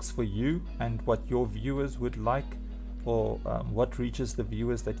what works for you and what your viewers would like, or what reaches the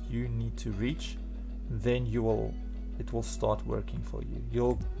viewers that you need to reach, then it will start working for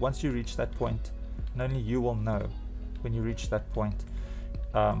you. Once you reach that point, and only you will know when you reach that point.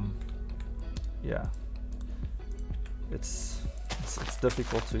 Yeah, it's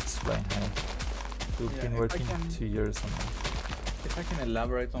difficult to explain. Hey, we've been working 2 years on that. If I can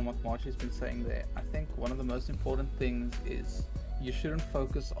elaborate on what Marchie's been saying there, I think one of the most important things is you shouldn't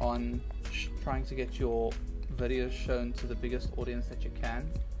focus on trying to get your videos shown to the biggest audience that you can.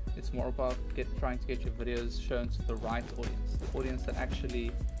 It's more about trying to get your videos shown to the right audience, the audience that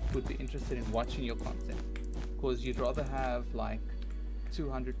actually would be interested in watching your content. Because you'd rather have like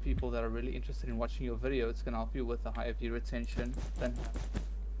 200 people that are really interested in watching your video. It's going to help you with a higher view retention than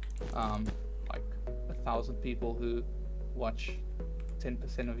like 1,000 people who watch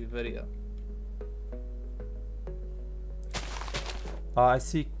 10% of your video. I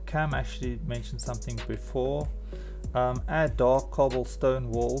see Cam actually mentioned something before. Add dark cobblestone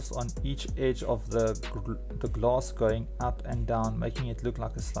walls on each edge of the glass going up and down, making it look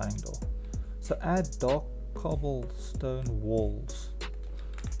like a sliding door. So add dark cobblestone walls.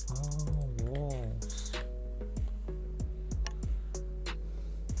 Oh, walls.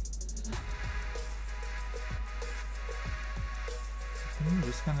 I'm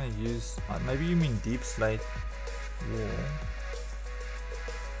just gonna use, maybe you mean deep slate wall.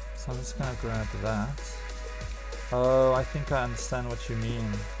 So I'm just gonna grab that. Oh, I think I understand what you mean.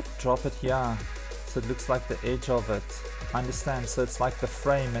 Drop it here, so it looks like the edge of it. I understand, so it's like the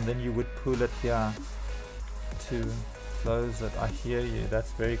frame and then you would pull it here to close it. I hear you,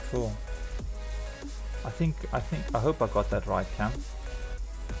 that's very cool. I hope I got that right, Cam.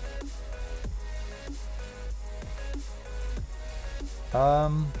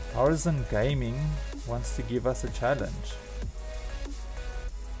 Horizon Gaming wants to give us a challenge.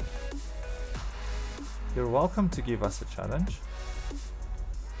 You're welcome to give us a challenge.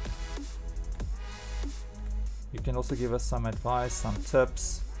 You can also give us some advice, some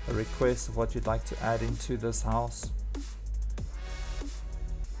tips, a request of what you'd like to add into this house.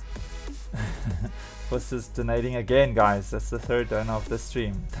 What's this donating again, guys? That's the third donor of the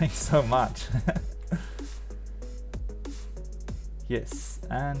stream. Thanks so much. Yes,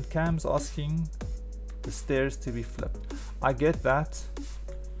 and Cam's asking the stairs to be flipped. I get that.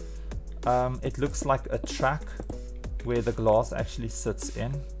 It looks like a track where the glass actually sits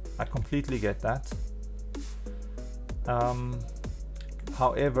in. I completely get that.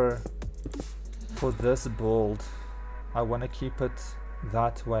 However, for this build, I want to keep it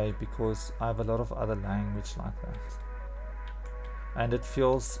that way because I have a lot of other language like that. And it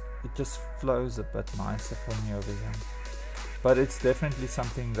just flows a bit nicer for me over here. But it's definitely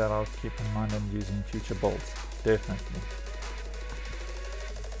something that I'll keep in mind and use in future builds. Definitely.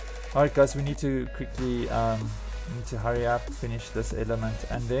 Alright guys, we need to quickly hurry up, finish this element,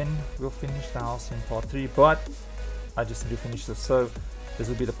 and then we'll finish the house in part 3. But I just need to finish this. So this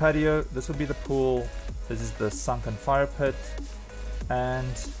will be the patio, this will be the pool, this is the sunken fire pit,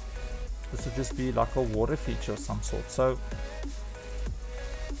 and this will just be like a water feature of some sort. So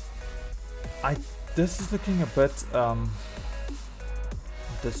this is looking a bit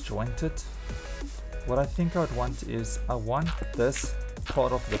disjointed. What I think I would want is I want this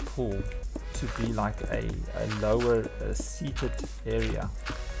part of the pool to be like a lower seated area,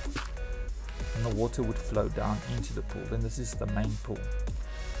 and the water would flow down into the pool. Then this is the main pool.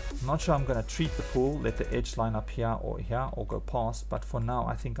 I'm not sure I'm going to treat the pool, let the edge line up here or go past, but for now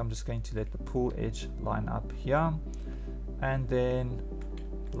I think I'm just going to let the pool edge line up here and then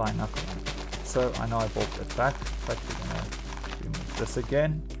line up here. So I know I brought it back, but we're going to remove this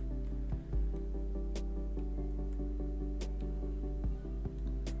again.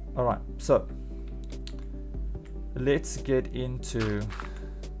 Alright, so let's get into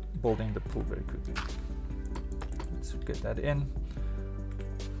building the pool very quickly. Let's get that in.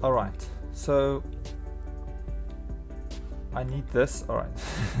 Alright, so I need this. Alright,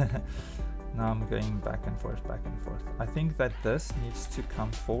 now I'm going back and forth, back and forth. I think that this needs to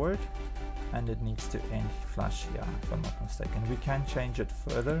come forward and it needs to end flush here, if I'm not mistaken. We can change it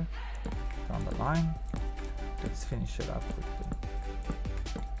further down the line. Let's finish it up quickly.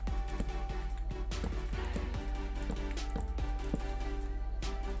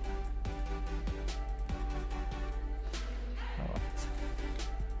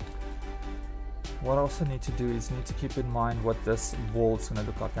 What I also need to do is need to keep in mind what this wall is going to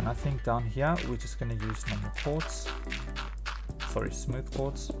look like, and I think down here we're just going to use normal quartz, smooth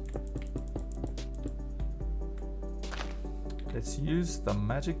quartz. Let's use the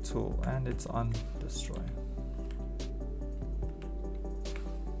magic tool, and it's on destroy.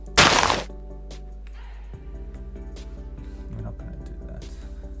 We're not going to do that.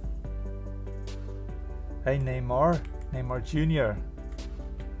 Hey Neymar Jr.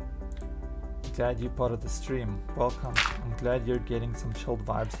 Glad you're part of the stream. Welcome. I'm glad you're getting some chilled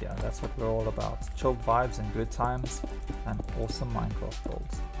vibes here. That's what we're all about. Chilled vibes and good times and awesome Minecraft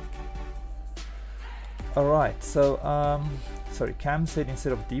builds. Alright, so sorry, Cam said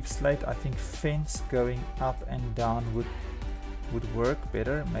instead of deep slate, I think fence going up and down would work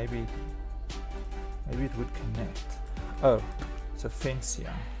better. Maybe it would connect. Oh, it's a fence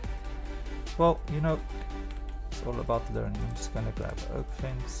here. Well, you know, it's all about learning. I'm just gonna grab an oak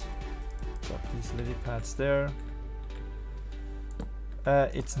fence, drop these lily pads there.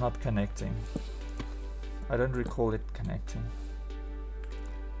 It's not connecting. I don't recall it connecting.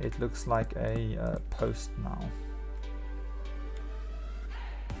 It looks like a post now.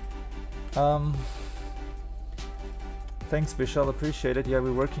 Thanks, Bishal, appreciate it. Yeah,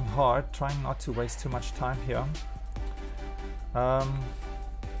 we're working hard, trying not to waste too much time here.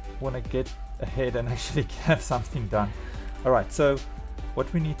 Want to get ahead and actually have something done. Alright, so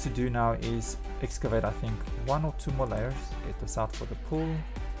what we need to do now is excavate, I think, 1 or 2 more layers. Get this out for the pool.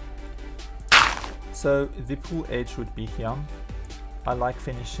 So the pool edge would be here. I like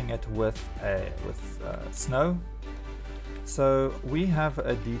finishing it with snow. So we have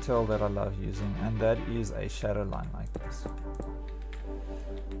a detail that I love using, and that is a shadow line like this.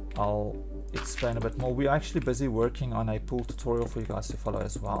 I'll explain a bit more. We're actually busy working on a pool tutorial for you guys to follow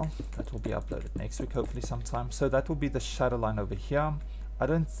as well. That will be uploaded next week, hopefully sometime. So that will be the shadow line over here. I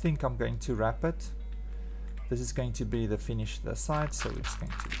don't think I'm going to wrap it. This is going to be the finish this side, so we're just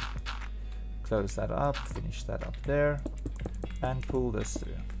going to close that up, finish that up there, and pull this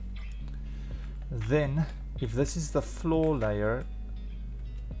through. Then, if this is the floor layer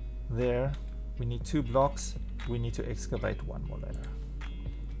there, we need 2 blocks, we need to excavate 1 more layer.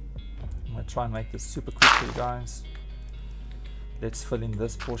 I'm going to try and make this super quick for you guys. Let's fill in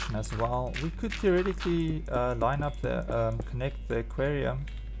this portion as well. We could theoretically line up the connect the aquarium,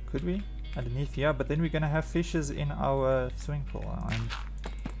 could we? Underneath here, but then we're going to have fishes in our swimming pool, and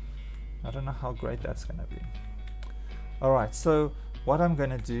I don't know how great that's going to be. Alright, so what I'm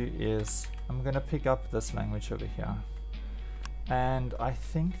going to do is I'm going to pick up this language over here, and I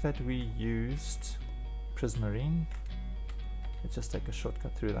think that we used prismarine. Let's just take a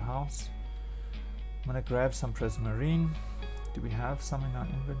shortcut through the house. I'm going to grab some prismarine. Do we have some in our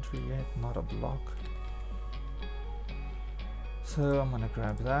inventory yet? Not a block. So I'm going to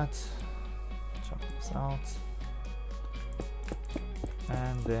grab that, chop this out,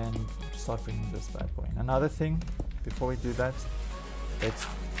 and then start bringing this bad boy in. Another thing, before we do that, let's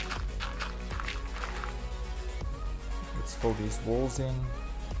fill these walls in.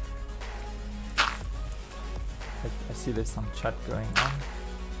 I see there's some chat going on.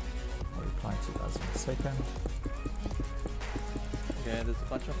 I'll reply to you guys in a second. Yeah, there's a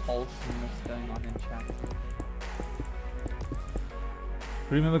bunch of wholesomeness going on in chat.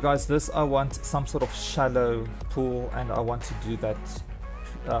 Remember guys, this I want some sort of shallow pool, and I want to do that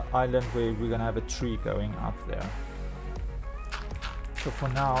island where we're gonna have a tree going up there. So for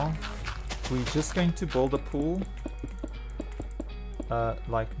now, we're just going to build a pool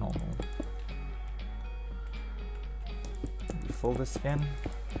like normal. Fill this in.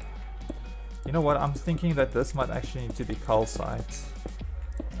 You know what, I'm thinking that this might actually need to be calcite.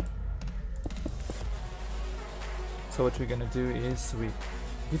 So what we're gonna do is you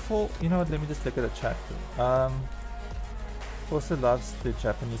know what, let me just look at the chat. Also loves the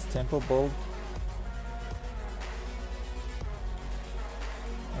Japanese temple build.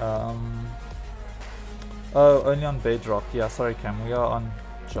 Oh, only on Bedrock. Yeah, sorry Cam, we are on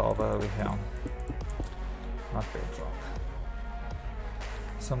Java over here, not Bedrock.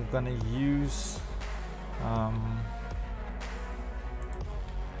 So I'm gonna use our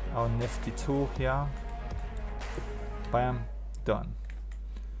nifty tool here. Bam, done.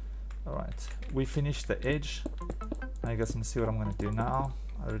 Alright, we finished the edge. I guess I'm gonna see what I'm gonna do now.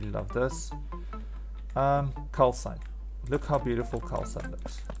 I really love this. Calcite. Look how beautiful calcite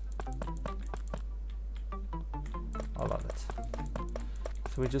looks. I love it.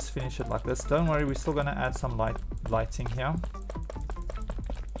 So we just finish it like this. Don't worry, we're still gonna add some lighting here.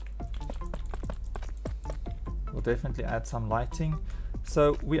 We'll definitely add some lighting.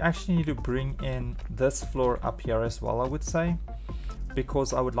 So we actually need to bring in this floor up here as well, I would say,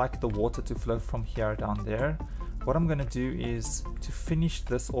 because I would like the water to flow from here down there. What I'm going to do is to finish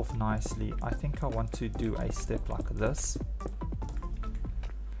this off nicely. I think I want to do a step like this.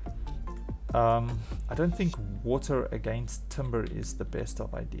 I don't think water against timber is the best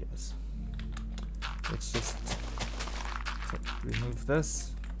of ideas. Let's just remove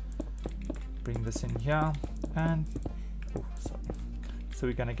this, bring this in here, and oh, sorry. So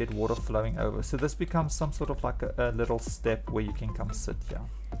we're going to get water flowing over. So this becomes some sort of like a little step where you can come sit here.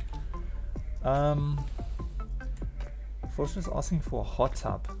 Fortune is asking for a hot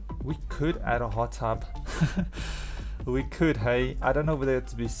tub. We could add a hot tub. We could, hey, I don't know whether it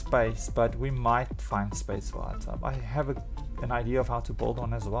to be space, but we might find space for our tub. I have an idea of how to build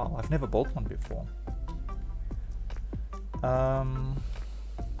one as well. I've never built one before.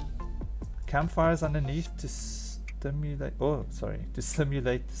 Campfires underneath to stimulate, oh sorry, to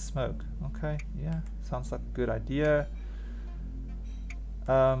simulate the smoke. Okay, yeah, sounds like a good idea.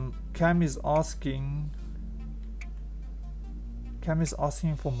 Cam is asking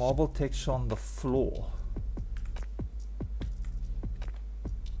for marble texture on the floor.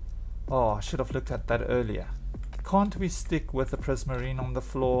 Oh, I should have looked at that earlier. Can't we stick with the prismarine on the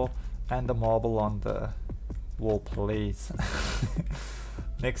floor and the marble on the wall, please?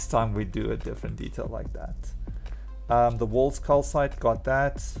 Next time we do a different detail like that. The walls calcite, got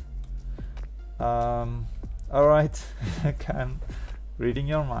that. Alright, Cam, reading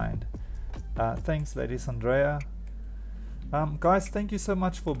your mind. Thanks, ladies Andrea. Guys, thank you so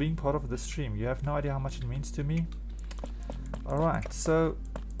much for being part of the stream. You have no idea how much it means to me. Alright, so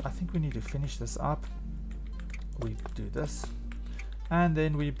I think we need to finish this up. We do this, and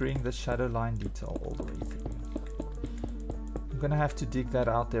then we bring the shadow line detail all the way through. I'm gonna have to dig that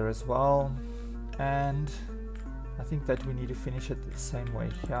out there as well, and I think that we need to finish it the same way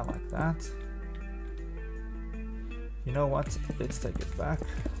here, like that. You know what, let's take it back,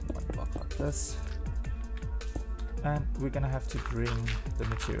 one block like this, and we're gonna have to bring the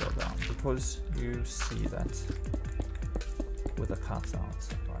material down because you see that with the cuts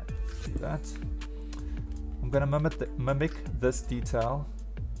out. Right, do that. I'm gonna mimic this detail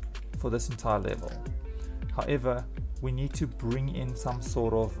for this entire level. However, we need to bring in some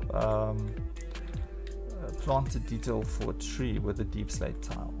sort of planted detail for a tree with the deep slate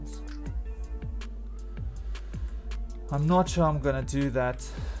tiles. I'm not sure I'm gonna do that,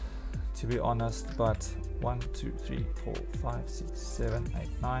 to be honest, but 1, 2, 3, 4, 5, 6, 7,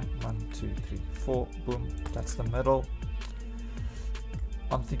 8, 9, 1, 2, 3, 4, boom, that's the middle.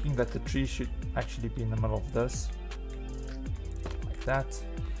 I'm thinking that the tree should actually be in the middle of this, like that.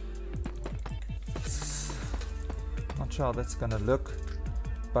 Not sure how that's gonna look,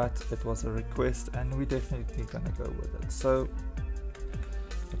 but it was a request and we're definitely gonna go with it. So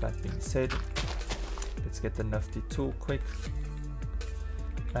with that being said, let's get the nifty tool quick,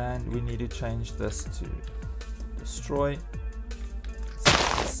 and we need to change this to destroy.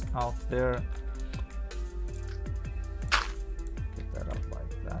 Set this out there. Get that out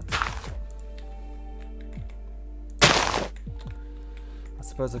like that. I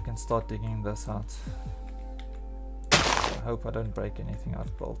suppose I can start digging this out. I hope I don't break anything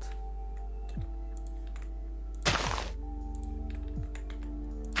I've built.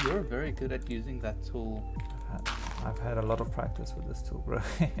 You're very good at using that tool. I've had a lot of practice with this tool, bro.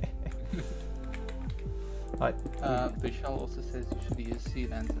 Right. Vishal also says you should use sea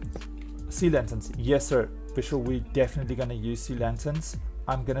lanterns. Sea lanterns, yes sir. Vishal, we're definitely going to use sea lanterns.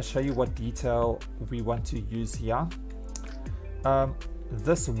 I'm going to show you what detail we want to use here.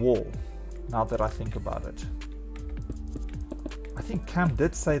 This wall, now that I think about it, I think Cam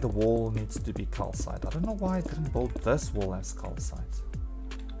did say the wall needs to be calcite. I don't know why I didn't build this wall as calcite.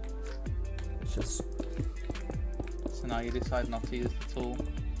 It's just... So now you decide not to use the tool.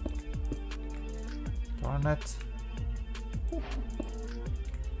 Darn it.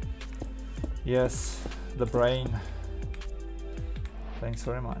 Yes, the brain. Thanks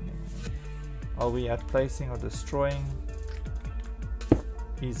for reminding me. Are we at placing or destroying?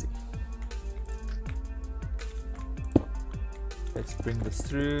 Easy. Let's bring this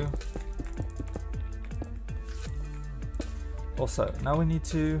through. Also, now we need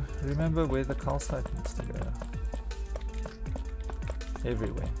to remember where the calcite needs to go.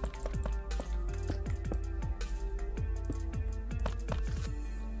 Everywhere.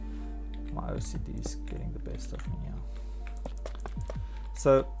 My OCD is getting the best of me now.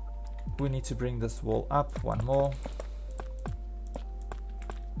 So we need to bring this wall up one more.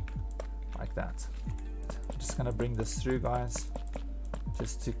 Like that. I'm just gonna bring this through, guys,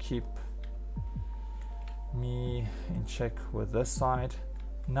 just to keep me in check with this side.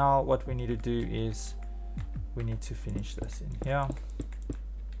 Now what we need to do is we need to finish this in here.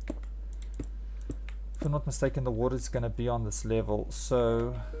 If I'm not mistaken, the water is going to be on this level,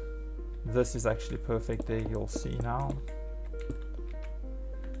 so this is actually perfect there. You'll see now.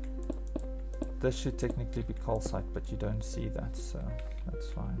 This should technically be calcite, but you don't see that, so that's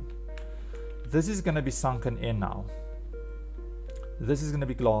fine. This is going to be sunken in now. This is going to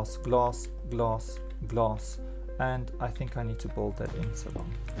be glass, glass, glass, glass, and I think I need to build that in so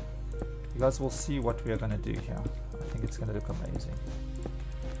long. You guys will see what we are going to do here. I think it's going to look amazing.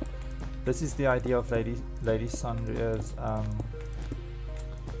 This is the idea of Lady Sandria's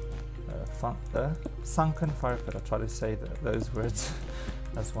sunken fire pit. I try to say those words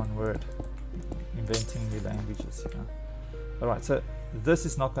as one word. Inventing new languages, you know. Alright, so this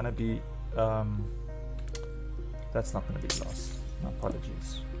is not going to be, that's not going to be glass. My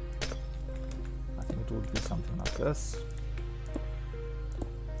apologies. I think it would be something like this.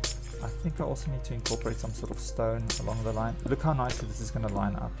 I think I also need to incorporate some sort of stone along the line. Look how nicely this is going to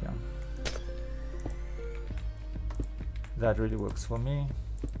line up here. That really works for me.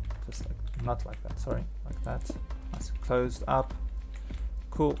 Just like, not like that, sorry, like that. Nice, closed up.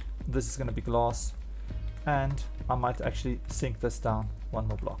 Cool. This is going to be glass, and I might actually sink this down one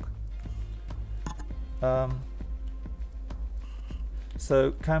more block.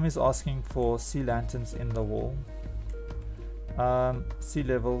 So Cam is asking for sea lanterns in the wall, sea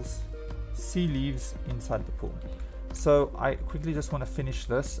levels, sea leaves inside the pool. So I quickly just want to finish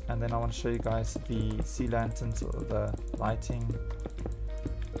this, and then I want to show you guys the sea lanterns or the lighting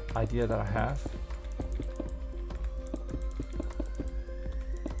idea that I have.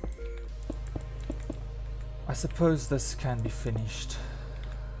 I suppose this can be finished.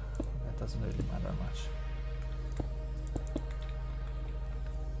 That doesn't really matter much.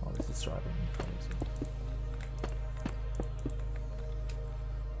 Oh, this is driving me crazy.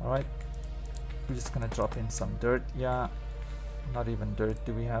 Alright, we're just gonna drop in some dirt. Yeah, not even dirt.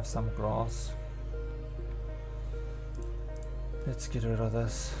 Do we have some grass? Let's get rid of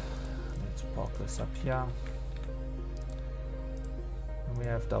this. Let's park this up here. And we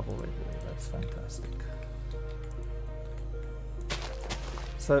have double red wall. That's fantastic.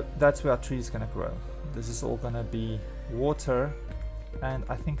 So that's where our tree is going to grow. This is all going to be water, and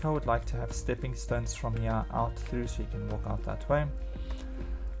I think I would like to have stepping stones from here out through so you can walk out that way.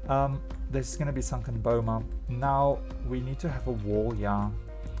 There's going to be sunken boma. Now we need to have a wall here,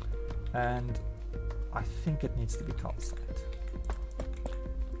 and I think it needs to be calcite.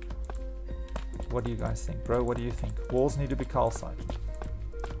 What do you guys think, bro? What do you think? Walls need to be calcite.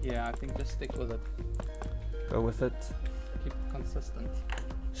 Yeah, I think just stick with it. Go with it. Keep it consistent.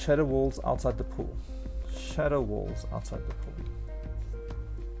 Shadow walls outside the pool. Shadow walls outside the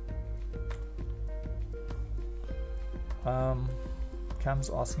pool. Cam's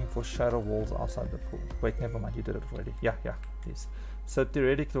asking for shadow walls outside the pool. Wait, never mind, you did it already. Yeah, please. So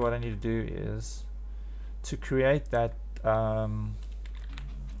theoretically what I need to do is to create that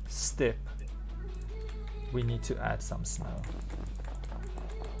step, we need to add some snow.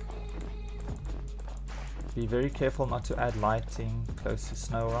 Be very careful not to add lighting close to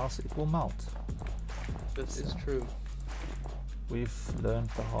snow or else it will melt. This is true. We've learned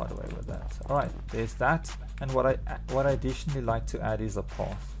the hard way with that. Alright, there's that. And what I additionally like to add is a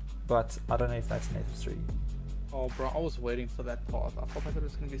path. But I don't know if that's necessary. Oh bro, I was waiting for that path. I thought it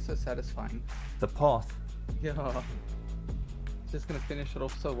was going to be so satisfying. The path? Yeah. Just going to finish it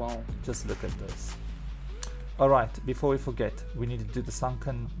off so well. Just look at this. Alright, before we forget, we need to do the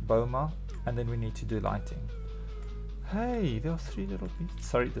sunken boma. And then we need to do lighting. Hey, there are 3 little pieces.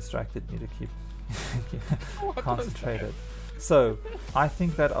 Sorry, distracted me to keep concentrated. So, I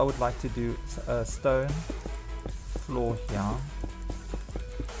think that I would like to do a stone floor here.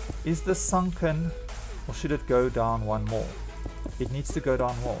 Is this sunken, or should it go down one more? It needs to go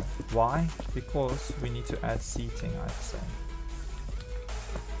down more. Why? Because we need to add seating, I'd say.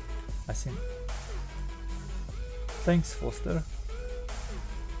 I see. Thanks, Foster.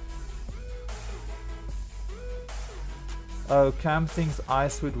 Oh, Cam thinks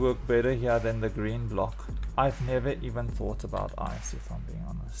ice would work better here than the green block. I've never even thought about ice, if I'm being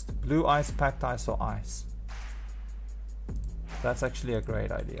honest. Blue ice, packed ice, or ice? That's actually a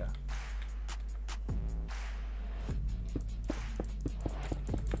great idea.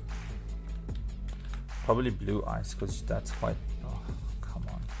 Probably blue ice, because that's quite... Oh, come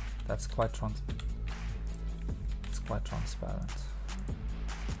on. That's quite it's quite transparent.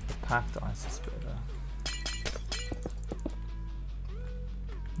 The packed ice is better.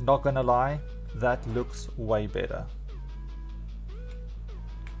 Not gonna lie, that looks way better.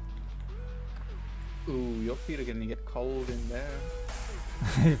 Ooh, your feet are gonna get cold in there.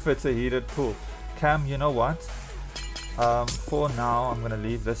 If it's a heated pool. Cam, you know what? For now, I'm gonna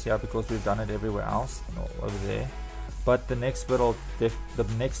leave this here because we've done it everywhere else, over there. But the next build,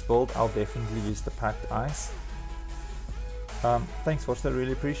 I'll definitely use the packed ice. Thanks, Foster.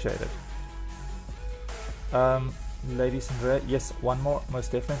 Really appreciate it. Ladies and rare, yes, one more,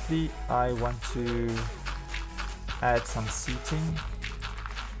 most definitely. I want to add some seating.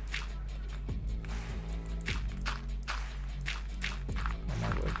 Oh my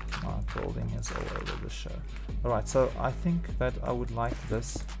word, my building is all over the show. Alright, so I think that I would like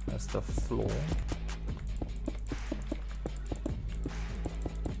this as the floor.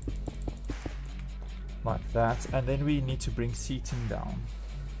 like that, and then we need to bring seating down.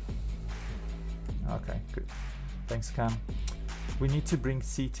 Okay, good. Thanks, Cam. We need to bring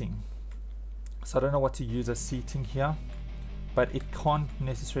seating. So I don't know what to use as seating here, but it can't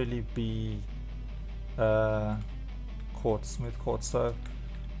necessarily be quartz, smooth quartz. So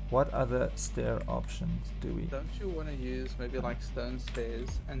what other stair options do we? Don't you want to use maybe like stone stairs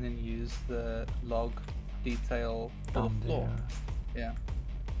and then use the log detail for the floor? Yeah.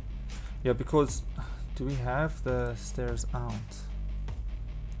 Yeah, because do we have the stairs out?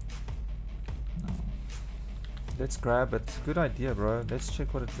 No. Let's grab it. Good idea, bro. Let's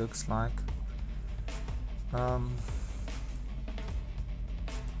check what it looks like.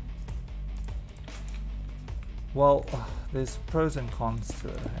 Well, there's pros and cons to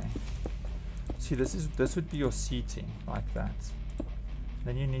it, hey? See, this would be your seating, like that.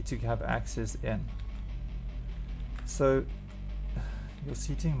 Then you need to have access in. So your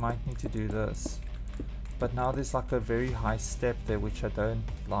seating might need to do this. But now there's like a very high step there, which I don't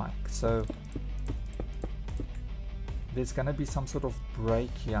like. So there's gonna be some sort of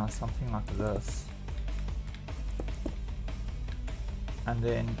break here, something like this. And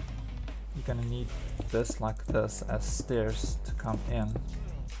then you're gonna need this like this as stairs to come in.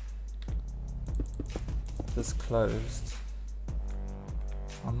 This closed.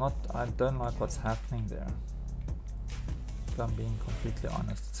 I don't like what's happening there. If I'm being completely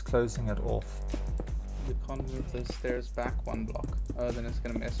honest, it's closing it off. You can't move the stairs back one block. Oh, then it's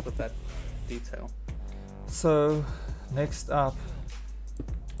gonna mess with that detail. So next up,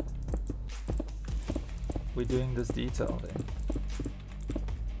 we're doing this detail then.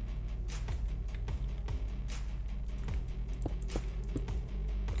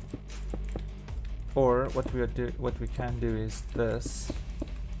 Or what we can do is this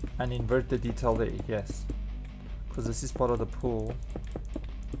and invert the detail there, yes, because this is part of the pool,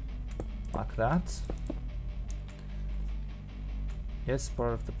 like that. Yes,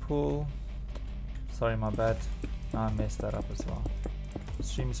 part of the pool. Sorry, my bad. I messed that up as well. The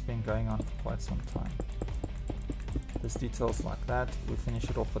stream's been going on for quite some time. This detail's like that. We finish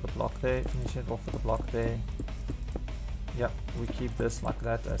it off with a block there. Finish it off with a block there. Yep, we keep this like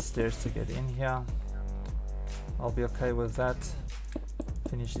that as stairs to get in here. I'll be okay with that.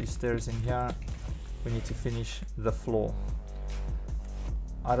 Finish these stairs in here. We need to finish the floor.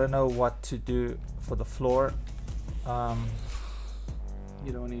 I don't know what to do for the floor.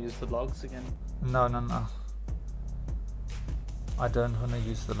 You don't want to use the logs again? No. I don't want to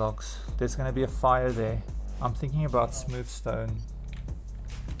use the logs. There's going to be a fire there. I'm thinking about smooth stone.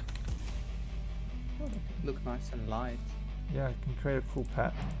 Oh, look nice and light. Yeah, it can create a cool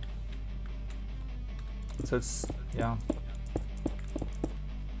pattern. So it's, yeah,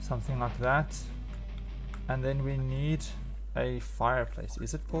 something like that. And then we need a fireplace.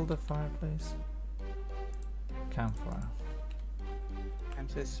 Is it called a fireplace? Campfire. Cam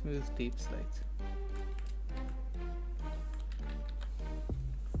says smooth deep slate.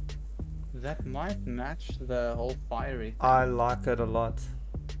 That might match the whole fiery thing. I like it a lot.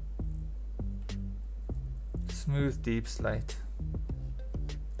 Smooth deep slate.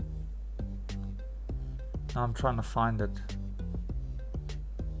 I'm trying to find it.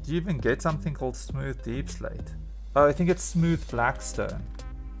 Do you even get something called smooth deep slate? Oh, I think it's smooth blackstone.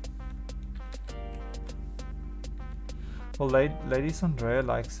 Well, Lady Sondrea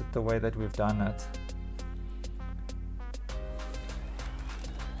likes it the way that we've done it.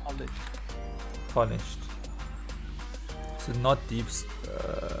 Polished. So not deep.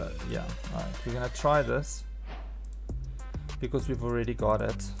 Yeah. Alright, we're gonna try this because we've already got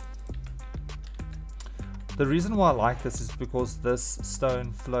it. The reason why I like this is because this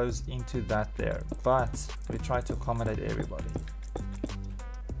stone flows into that there, but we try to accommodate everybody.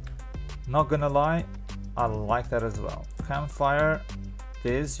 Not gonna lie, I like that as well. Campfire,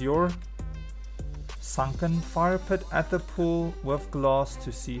 there's your sunken fire pit at the pool with glass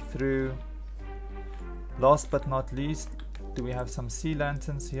to see through. Last but not least, do we have some sea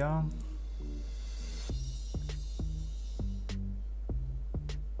lanterns here?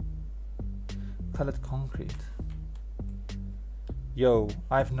 Colored concrete. Yo,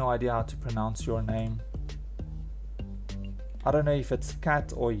 I have no idea how to pronounce your name. I don't know if it's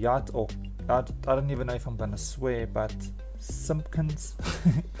cat or yacht or I don't even know if I'm gonna swear, but Simpkins,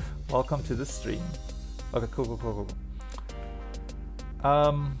 welcome to the stream. Okay, cool.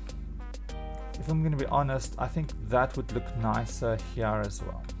 If I'm gonna be honest, I think that would look nicer here as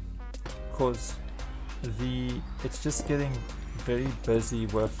well, because it's just getting very busy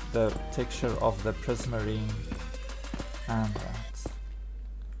with the texture of the prismarine and that.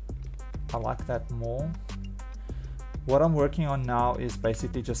 I like that more. what I'm working on now is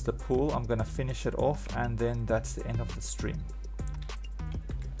basically just the pool. I'm gonna finish it off, and then that's the end of the stream.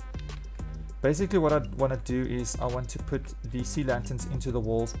 Basically what I want to do is I want to put the sea lanterns into the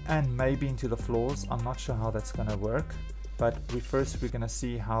walls and maybe into the floors. I'm not sure how that's going to work, but we're going to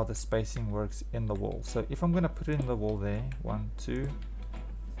see how the spacing works in the wall. So if I'm going to put it in the wall there, 1, 2,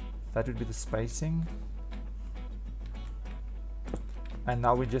 that would be the spacing. And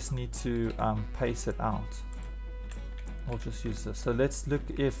now we just need to pace it out. I'll just use this. So let's look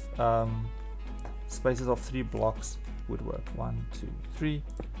if spaces of 3 blocks would work. 1, 2, 3.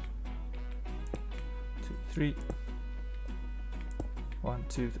 3, 1,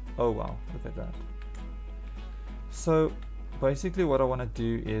 2, oh wow, look at that. So basically what I want to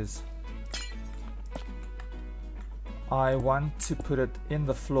do is I want to put it in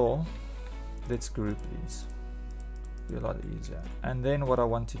the floor. Let's group these, be a lot easier. And then what I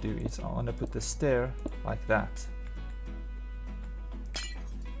want to do is I want to put the stair like that.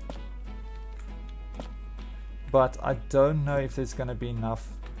 But I don't know if there's going to be enough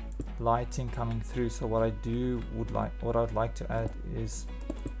lighting coming through, so what I'd like to add is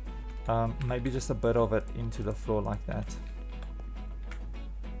maybe just a bit of it into the floor like that.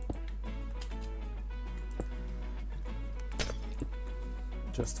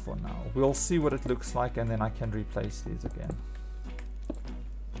 Just for now. We'll see what it looks like, and then I can replace these again.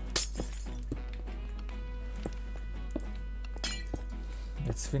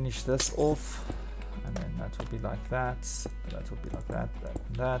 Let's finish this off. And then that will be like that, that will be like that, that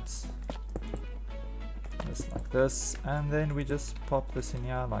and that, just like this, and then we just pop this in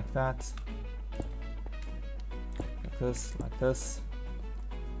here like that, like this, like this.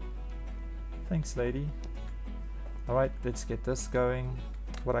 Thanks, lady. Alright, let's get this going.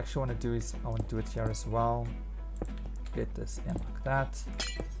 What I actually want to do is I want to do it here as well. Get this in like that,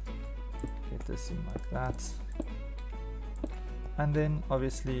 get this in like that, and then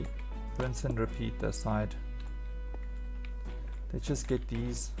obviously rinse and repeat this side. Let's just get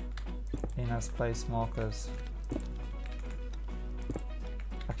these in as place markers.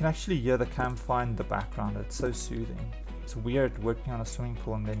 I can actually hear the campfire in the background. It's so soothing. It's weird working on a swimming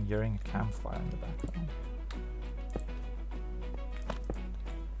pool and then hearing a campfire in the background.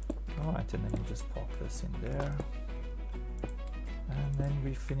 Alright, and then you just pop this in there. And then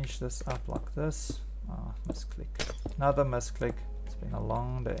we finish this up like this. Ah, misclick. Another misclick. It's been a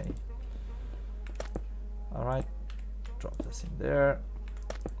long day. Alright, drop this in there.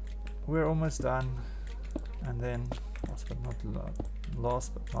 We're almost done. And then,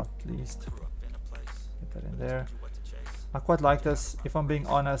 last but not least, get that in there. I quite like this. If I'm being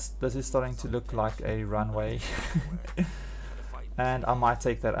honest, this is starting to look like a runway. And I might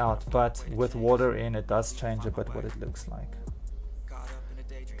take that out, but with water in, it does change a bit what it looks like.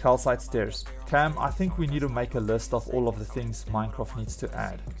 Calcite stairs. Cam, I think we need to make a list of all of the things Minecraft needs to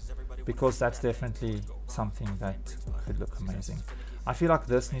add, because that's definitely something that could look amazing. I feel like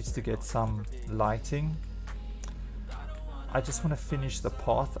this needs to get some lighting. I just want to finish the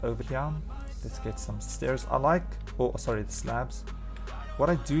path over here. Let's get some stairs. I like, oh sorry, the slabs. What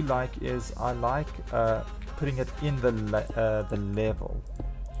I do like is I like putting it in the level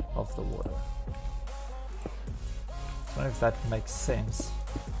of the water. I don't know if that makes sense.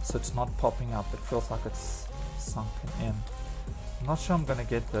 So it's not popping up, it feels like it's sunken in. I'm not sure I'm gonna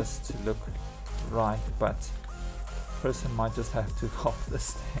get this to look right, but a person might just have to hop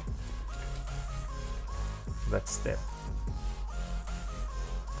this thing. That step.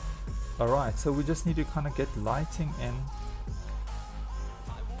 Alright, so we just need to kind of get lighting in.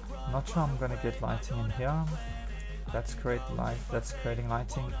 I'm not sure I'm gonna get lighting in here. That's creating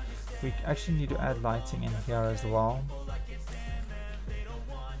lighting. We actually need to add lighting in here as well.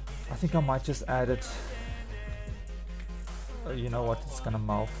 I think I might just add it. You know what, it's gonna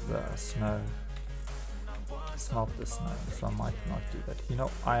melt the snow. Smelt the snow, so I might not do that. You know,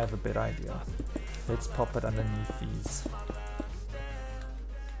 I have a better idea. Let's pop it underneath these.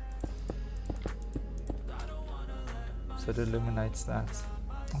 So it illuminates that.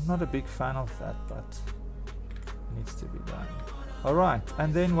 I'm not a big fan of that, but it needs to be done. Alright,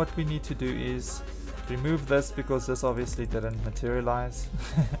 and then what we need to do is remove this because this obviously didn't materialize.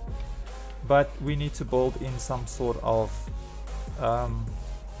 But we need to build in some sort of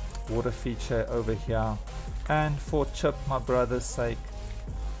water feature over here. And for Chip, my brother's sake,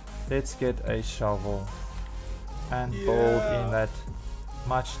 let's get a shovel and build in that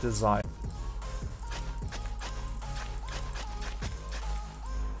much desire.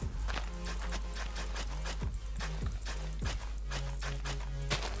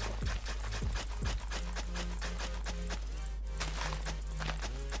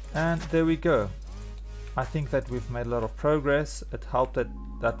 And there we go. I think that we've made a lot of progress. It helped that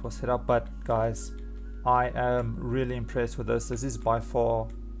that was set up, but guys, I am really impressed with this. This is by far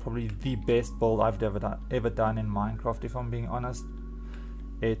probably the best build I've ever done in Minecraft, if I'm being honest.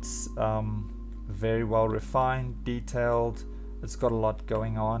 It's very well refined, detailed. It's got a lot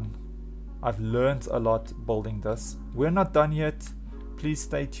going on. I've learned a lot building this. We're not done yet. Please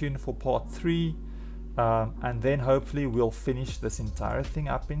stay tuned for part 3, and then hopefully we'll finish this entire thing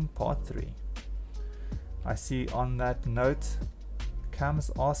up in part 3. I see on that note,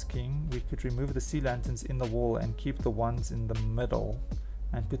 Cam's asking we could remove the sea lanterns in the wall and keep the ones in the middle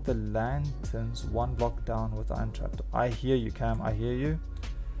and put the lanterns one block down with iron trap. I hear you, Cam, I hear you.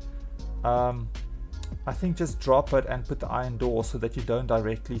 I think just drop it and put the iron door so that you don't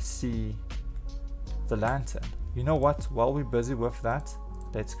directly see the lantern. You know what, while we're busy with that,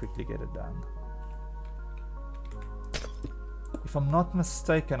 let's quickly get it done. If I'm not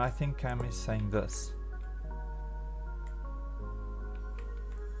mistaken, I think Cam is saying this.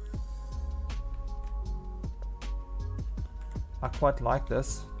 I quite like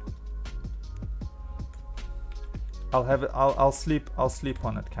this. I'll sleep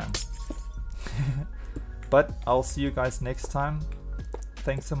on it, Cam. But I'll see you guys next time.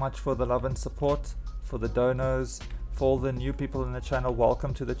 Thanks so much for the love and support, for the donors, for all the new people in the channel.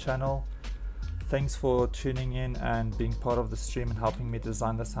 Welcome to the channel. Thanks for tuning in and being part of the stream and helping me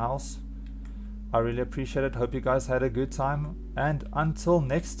design this house. I really appreciate it. Hope you guys had a good time, and until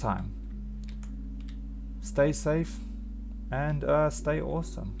next time, stay safe and stay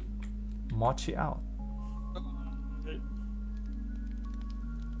awesome. Marchi out.